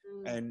 and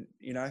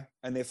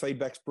their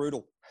feedback's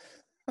brutal.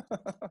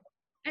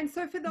 And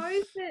so for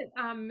those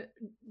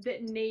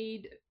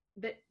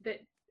that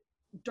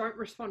don't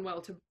respond well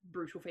to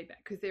brutal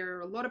feedback, because there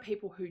are a lot of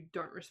people who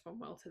don't respond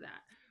well to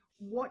that,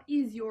 what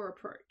is your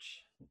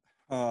approach?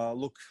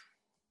 Look,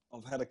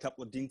 I've had a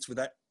couple of dinks with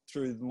that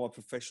through my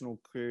professional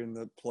career in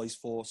the police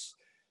force.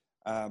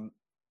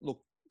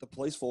 Look, the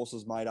police force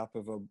is made up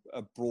of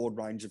a broad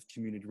range of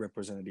community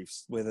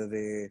representatives, whether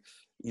they're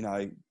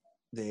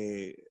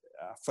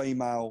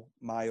female,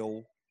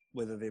 male,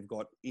 whether they've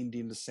got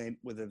Indian descent,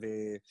 whether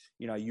they're,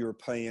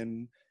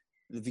 European.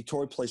 The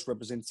Victoria Police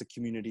represents the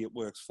community it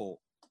works for.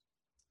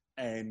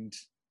 And,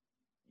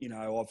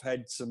 I've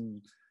had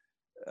some,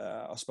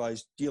 I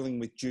suppose, dealing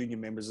with junior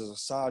members as a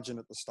sergeant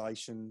at the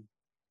station.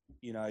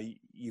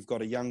 You've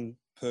got a young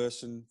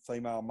person,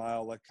 female,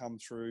 male, that come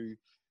through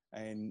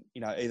and,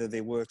 either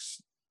their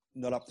work's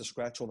not up to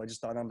scratch or they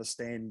just don't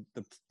understand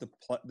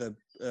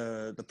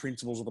the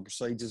principles or the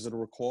procedures that are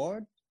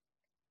required.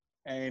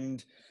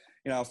 And,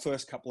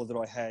 first couple that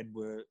I had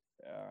were,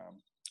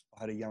 I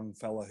had a young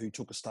fella who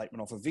took a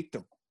statement off a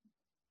victim,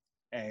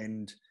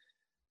 and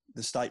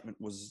the statement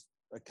was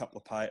a couple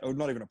of pages, or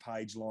not even a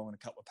page long, and a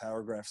couple of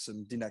paragraphs,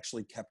 and didn't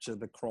actually capture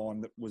the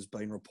crime that was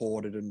being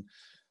reported. And,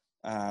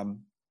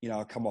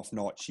 I come off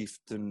night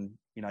shift, and,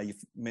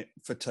 you've met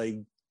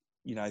fatigue,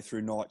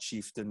 through night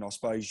shift. And I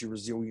suppose your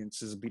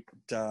resilience is a bit,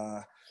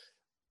 how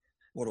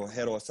do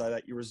I say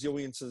that? Your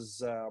resilience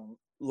is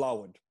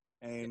lowered.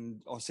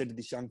 And I said to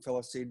this young fella,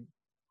 I said,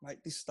 mate,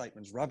 this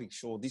statement's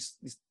rubbish, or the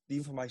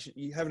information,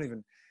 you haven't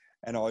even,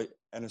 and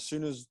as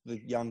soon as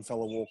the young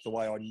fella walked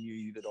away, I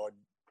knew that I'd,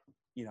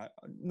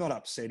 not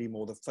upset him,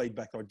 or the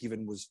feedback I'd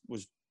given was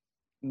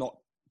not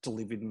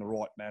delivered in the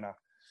right manner.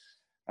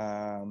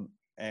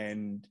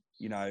 And,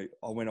 I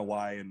went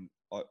away, and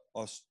I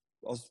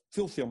was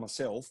filthy on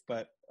myself,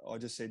 but I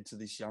just said to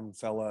this young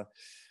fella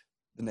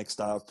the next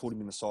day, I pulled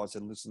him in the side,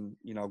 said, listen,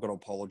 I've got to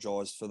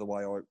apologise for the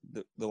way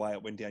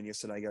it went down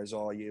yesterday. He goes,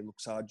 oh yeah, look,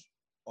 Sarge,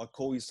 I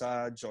call you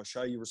Sarge, I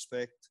show you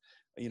respect.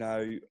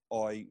 I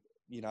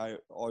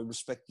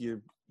respect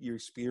your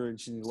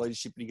experience and your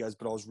leadership. And he goes,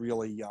 but I was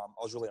really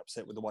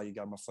upset with the way you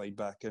gave my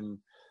feedback. And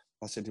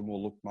I said to him,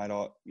 well, look, mate,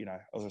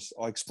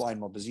 I explained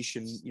my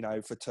position,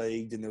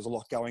 fatigued, and there's a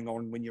lot going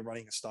on when you're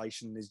running a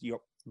station.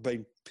 You're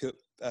being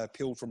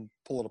peeled from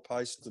pillar to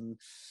post, and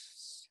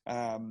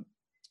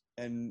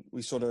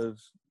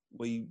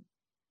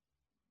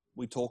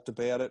we talked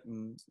about it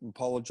and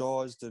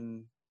apologised,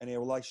 and our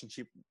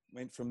relationship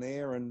went from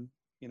there. And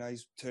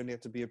he's turned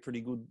out to be a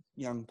pretty good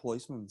young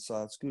policeman,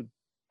 so it's good.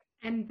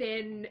 And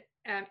then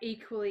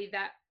equally,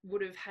 that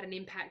would have had an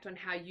impact on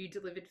how you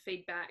delivered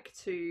feedback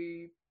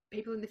to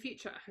people in the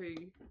future who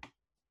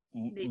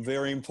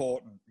very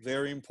important.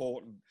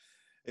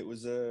 It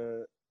was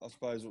I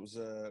suppose it was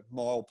a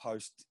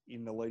milepost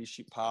in the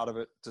leadership part of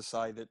it to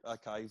say that,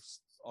 okay,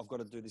 I've got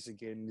to do this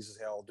again. This is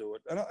how I'll do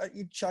it. And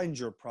you change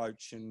your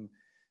approach, and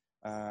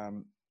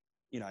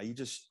you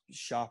just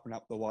sharpen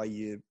up the way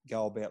you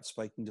go about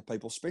speaking to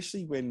people,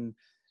 especially when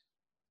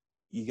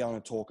you're going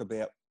to talk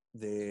about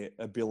their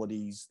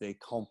abilities, their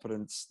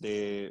competence,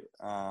 their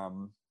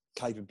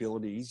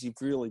capabilities.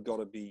 You've really got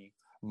to be,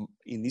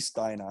 in this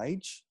day and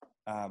age,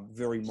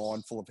 very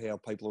mindful of how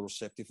people are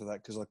receptive to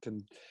that, because it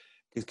can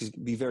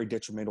be very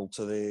detrimental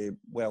to their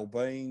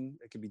well-being.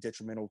 It can be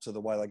detrimental to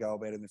the way they go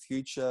about it in the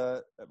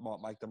future. It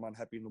might make them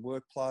unhappy in the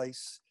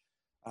workplace.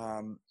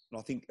 And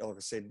I think, like I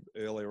said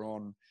earlier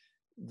on,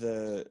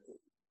 the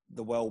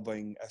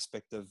well-being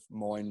aspect of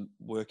my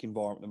work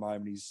environment at the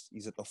moment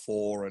is at the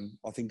fore. And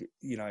I think,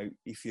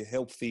 if you're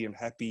healthy and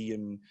happy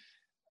and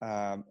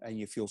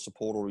you feel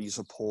supported, or you're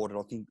supported,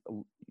 I think,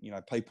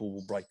 people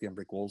will break down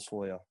brick walls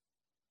for you.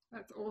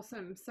 That's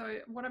awesome. So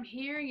what I'm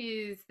hearing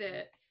is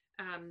that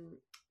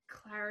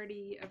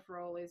clarity of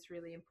role is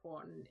really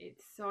important.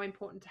 It's so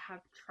important to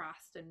have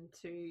trust, and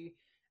to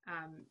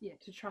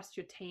trust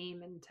your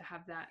team, and to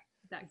have that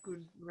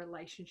good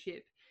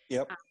relationship.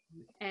 Yep.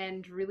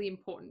 And really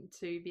important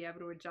to be able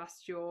to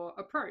adjust your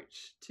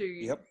approach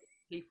to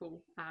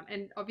people,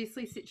 and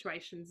obviously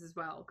situations as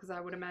well, because I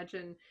would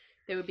imagine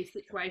there would be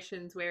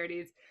situations where it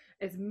is,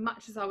 as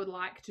much as I would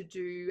like to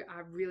do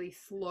a really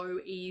slow,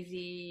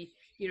 easy,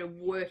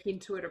 work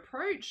into it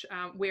approach,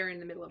 we're in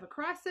the middle of a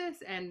crisis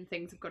and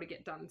things have got to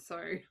get done. So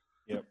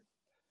yep.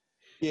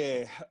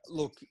 Yeah,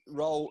 look,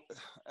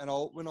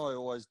 when I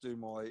always do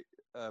my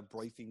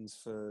briefings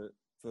for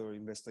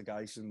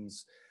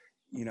investigations,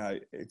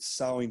 it's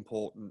so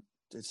important.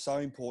 It's so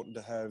important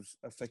to have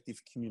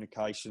effective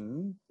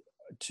communication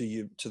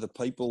to the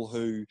people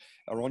who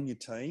are on your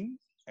team,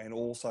 and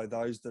also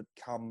those that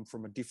come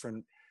from a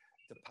different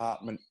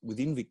department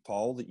within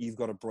VicPol that you've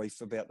got to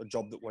brief about the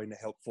job that we're going to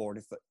help for. And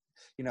if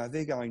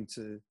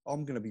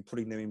I'm going to be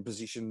putting them in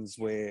positions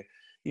where,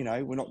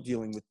 we're not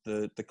dealing with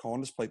the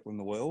kindest people in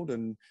the world.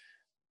 And,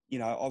 you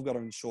know, I've got to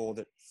ensure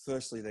that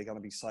firstly they're going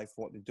to be safe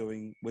for what they're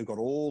doing. We've got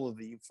all of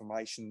the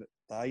information that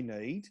they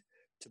need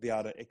to be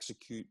able to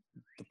execute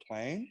the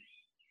plan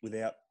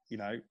without,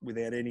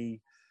 without any,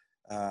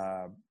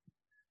 without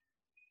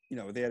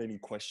any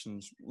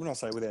questions. When I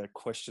say without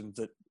questions,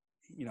 that,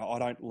 I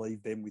don't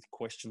leave them with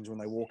questions when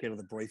they walk out of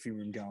the briefing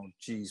room going,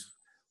 geez,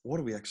 what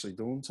are we actually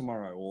doing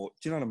tomorrow? Or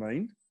do you know what I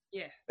mean?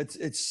 Yeah.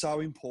 It's so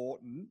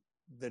important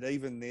that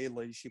even their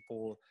leadership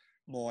or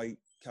my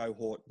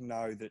cohort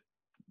know that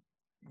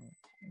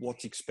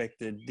what's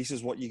expected. This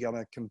is what you're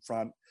going to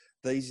confront.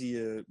 These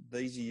are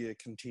your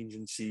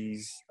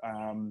contingencies,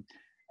 and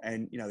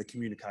the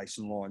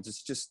communication lines.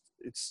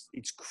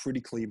 It's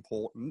critically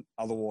important.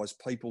 Otherwise,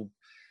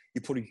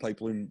 you're putting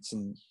people in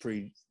some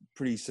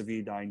pretty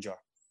severe danger.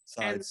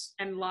 So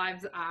and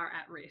lives are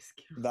at risk.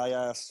 They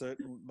are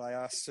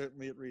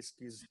certainly at risk.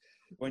 Is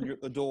when you're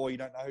at the door, you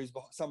don't know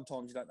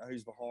sometimes you don't know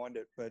who's behind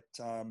it. But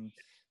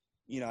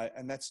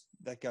and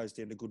that goes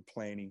down to good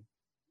planning.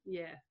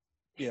 Yeah.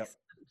 Yeah.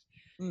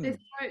 There's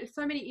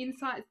so many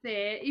insights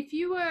there. If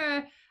you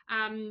were,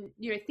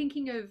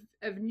 thinking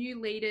of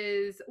new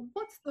leaders,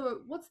 what's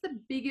the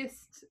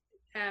biggest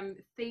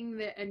thing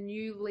that a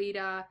new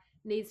leader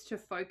needs to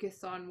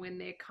focus on when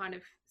they're kind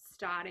of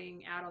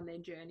starting out on their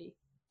journey?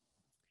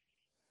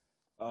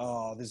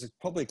 Oh, there's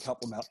probably a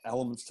couple of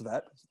elements to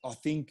that. I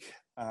think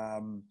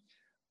a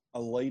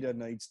leader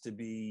needs to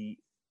be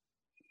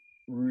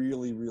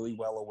really, really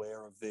well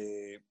aware of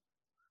their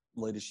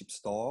leadership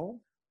style,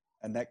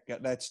 and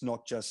that's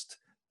not just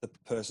the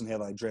person, how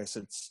they dress.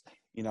 It's,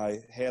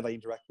 how they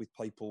interact with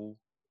people,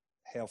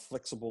 how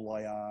flexible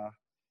they are,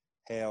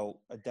 how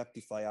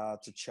adaptive they are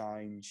to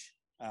change.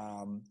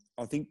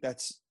 I think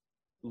that's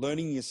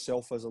learning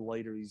yourself as a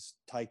leader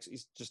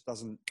just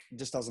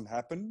doesn't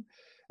happen.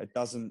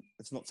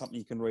 It's not something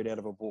you can read out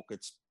of a book.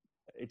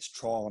 It's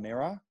trial and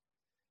error.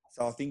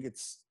 So I think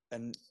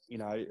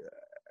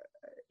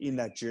in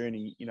that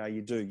journey,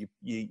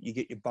 you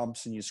get your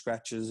bumps and your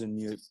scratches,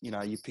 and you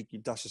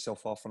dust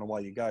yourself off and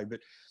away you go. But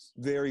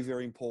very,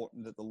 very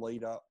important that the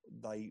leader,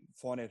 they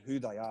find out who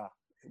they are.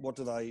 What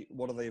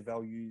are their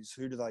values?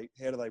 How do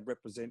they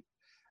represent?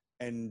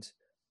 And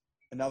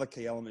another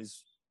key element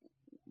is,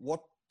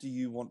 what do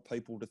you want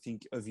people to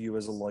think of you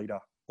as a leader?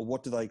 Or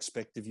what do they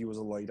expect of you as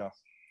a leader?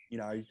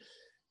 Do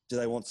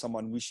they want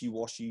someone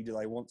wishy-washy? Do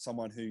they want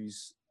someone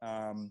who's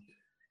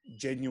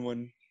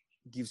genuine,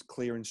 gives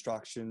clear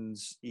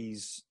instructions,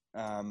 is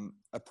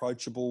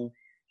approachable?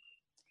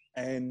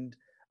 And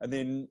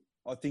then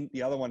I think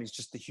the other one is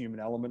just the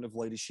human element of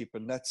leadership,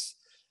 and that's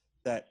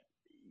that,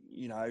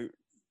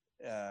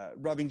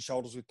 rubbing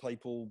shoulders with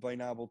people,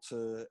 being able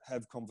to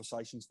have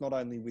conversations, not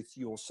only with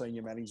your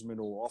senior management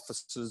or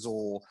officers,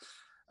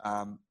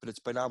 but it's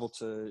been able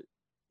to,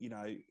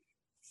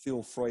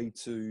 feel free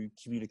to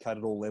communicate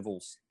at all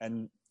levels.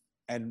 And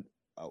the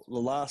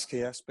last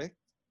key aspect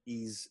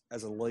is,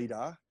 as a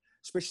leader,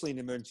 especially in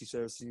an emergency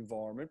services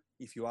environment,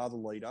 if you are the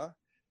leader,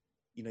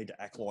 you need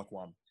to act like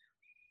one.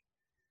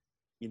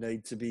 You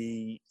need to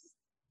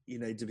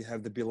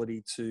have the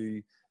ability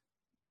to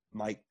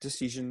make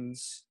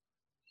decisions,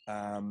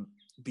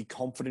 be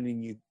confident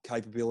in your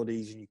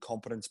capabilities and your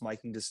competence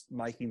making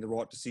the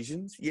right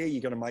decisions. Yeah,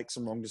 you're going to make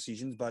some wrong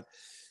decisions, but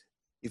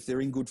if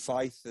they're in good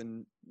faith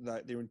and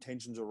their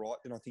intentions are right,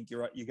 then I think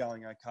you're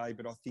going okay.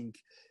 But I think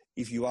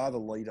if you are the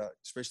leader,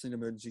 especially in an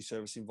emergency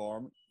service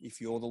environment,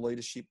 if you're the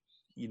leadership,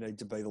 you need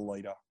to be the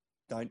leader.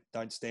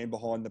 Don't stand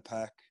behind the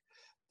pack.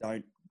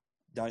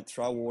 Don't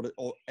throw order,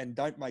 and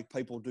don't make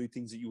people do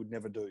things that you would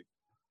never do.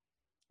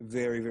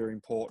 Very, very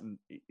important.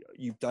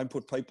 You don't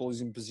put people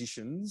in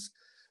positions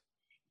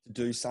to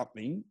do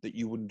something that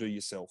you wouldn't do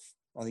yourself.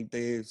 I think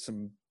there's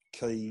some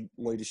key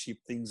leadership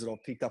things that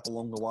I've picked up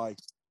along the way.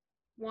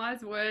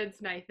 Wise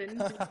words,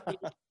 Nathan.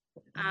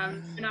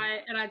 And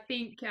I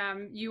think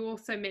you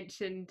also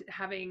mentioned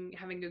having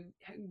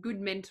a good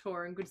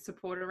mentor and good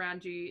support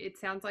around you. It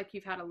sounds like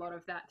you've had a lot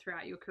of that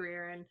throughout your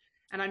career,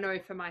 and I know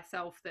for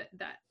myself that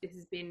this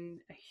has been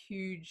a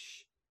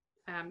huge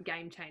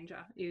game changer,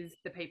 is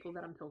the people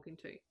that I'm talking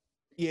to.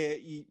 Yeah,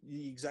 you're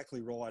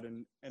exactly right,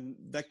 and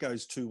that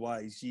goes two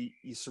ways.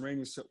 You surround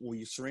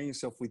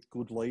yourself with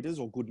good leaders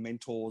or good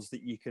mentors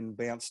that you can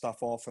bounce stuff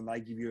off, and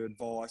they give you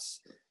advice.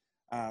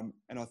 And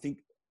I think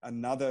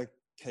another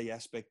key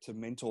aspect to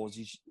mentors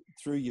is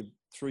through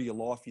your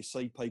life, you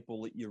see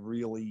people that you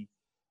really,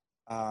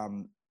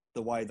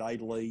 the way they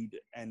lead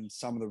and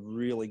some of the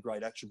really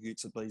great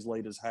attributes that these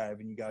leaders have,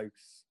 and you go,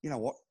 you know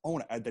what, I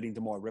want to add that into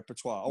my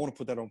repertoire. I want to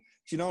put that on. Do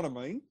you know what I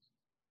mean?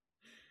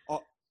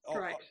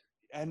 Correct.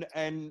 And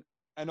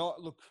I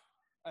look,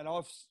 and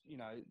I've,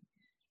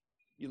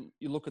 you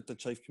look at the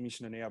Chief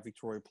Commissioner now,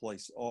 Victoria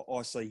Police.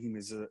 I see him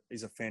as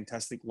a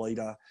fantastic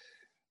leader.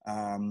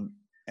 And,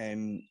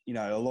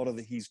 a lot of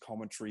his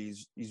commentary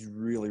is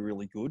really,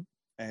 really good.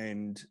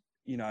 And,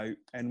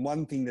 and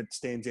one thing that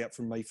stands out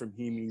from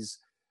him is,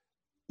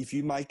 if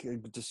you make a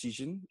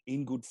decision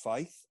in good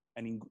faith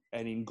and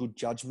in good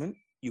judgment,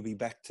 you'll be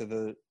back to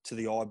the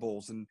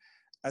eyeballs. And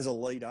as a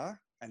leader,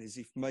 and as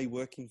if me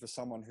working for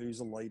someone who's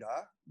a leader,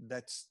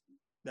 that's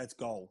that's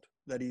gold.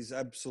 That is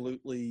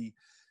absolutely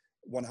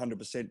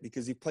 100%,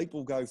 because if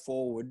people go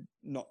forward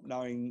not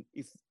knowing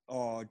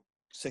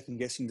second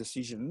guessing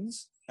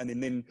decisions, and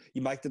then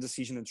you make the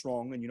decision it's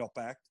wrong and you're not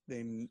backed,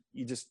 then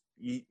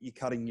you're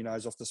cutting your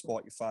nose off to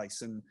spite your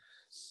face. And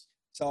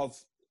so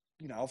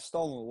I've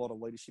stolen a lot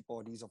of leadership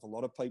ideas off a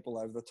lot of people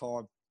over the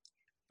time,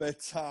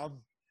 but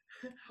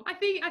I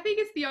think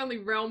it's the only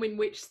realm in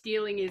which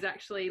stealing is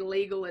actually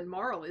legal and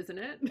moral, isn't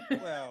it?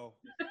 well,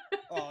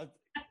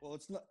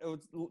 it's not.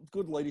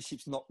 Good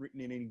leadership's not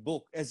written in any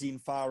book, as in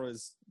far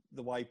as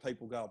the way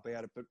people go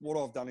about it. But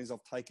what I've done is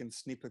I've taken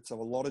snippets of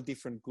a lot of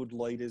different good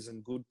leaders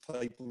and good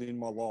people in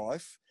my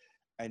life,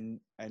 and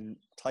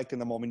taken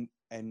them on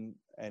and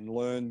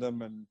learned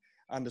them and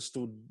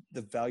understood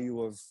the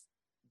value of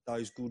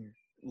those good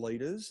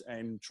leaders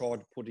and tried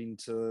to put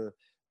into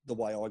the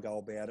way I go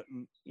about it.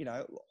 And,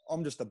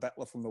 I'm just a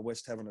battler from the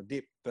West having a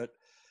dip, but,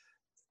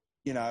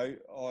 I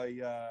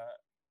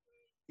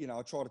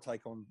try to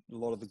take on a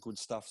lot of the good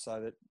stuff so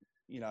that,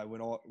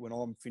 when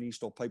I'm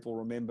finished or people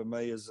remember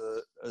me as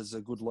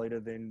a good leader,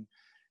 then,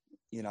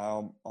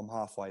 I'm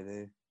halfway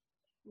there.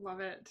 Love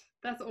it.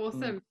 That's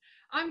awesome.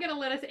 I'm going to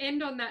let us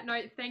end on that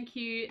note. Thank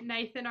you,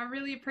 Nathan. I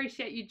really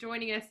appreciate you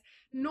joining us.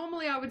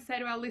 Normally, I would say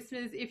to our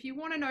listeners, if you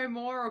want to know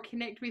more or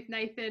connect with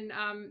Nathan,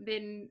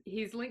 then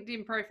his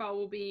LinkedIn profile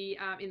will be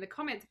in the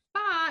comments.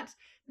 But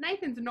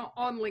Nathan's not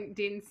on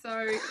LinkedIn,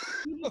 so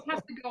you just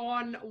have to go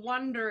on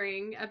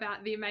wondering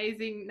about the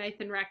amazing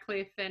Nathan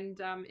Ractliffe. And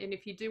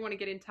if you do want to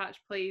get in touch,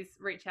 please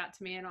reach out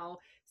to me and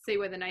I'll see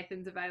whether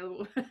Nathan's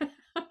available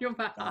on your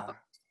behalf.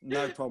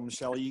 No problem,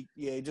 Shelley.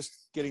 Yeah,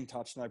 just get in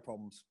touch. No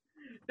problems.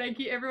 Thank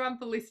you, everyone,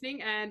 for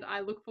listening, and I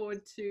look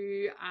forward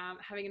to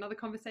having another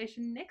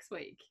conversation next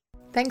week.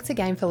 Thanks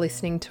again for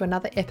listening to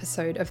another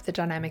episode of The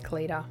Dynamic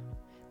Leader.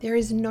 There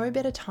is no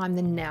better time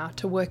than now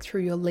to work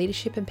through your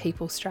leadership and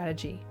people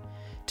strategy,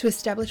 to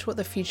establish what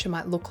the future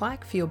might look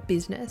like for your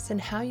business and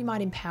how you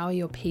might empower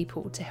your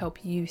people to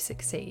help you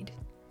succeed.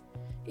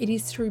 It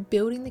is through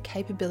building the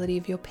capability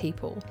of your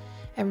people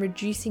and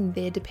reducing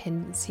their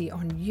dependency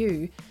on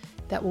you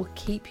that will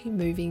keep you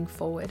moving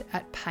forward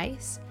at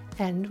pace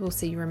and will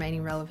see you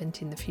remaining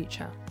relevant in the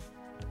future.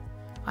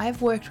 I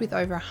have worked with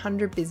over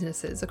 100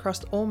 businesses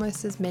across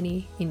almost as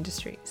many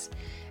industries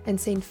and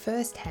seen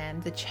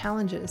firsthand the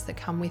challenges that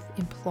come with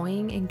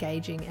employing,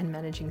 engaging, and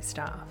managing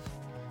staff.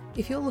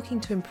 If you're looking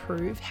to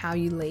improve how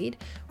you lead,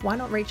 why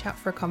not reach out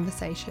for a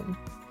conversation?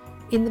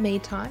 In the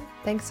meantime,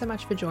 thanks so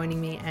much for joining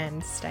me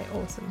and stay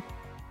awesome.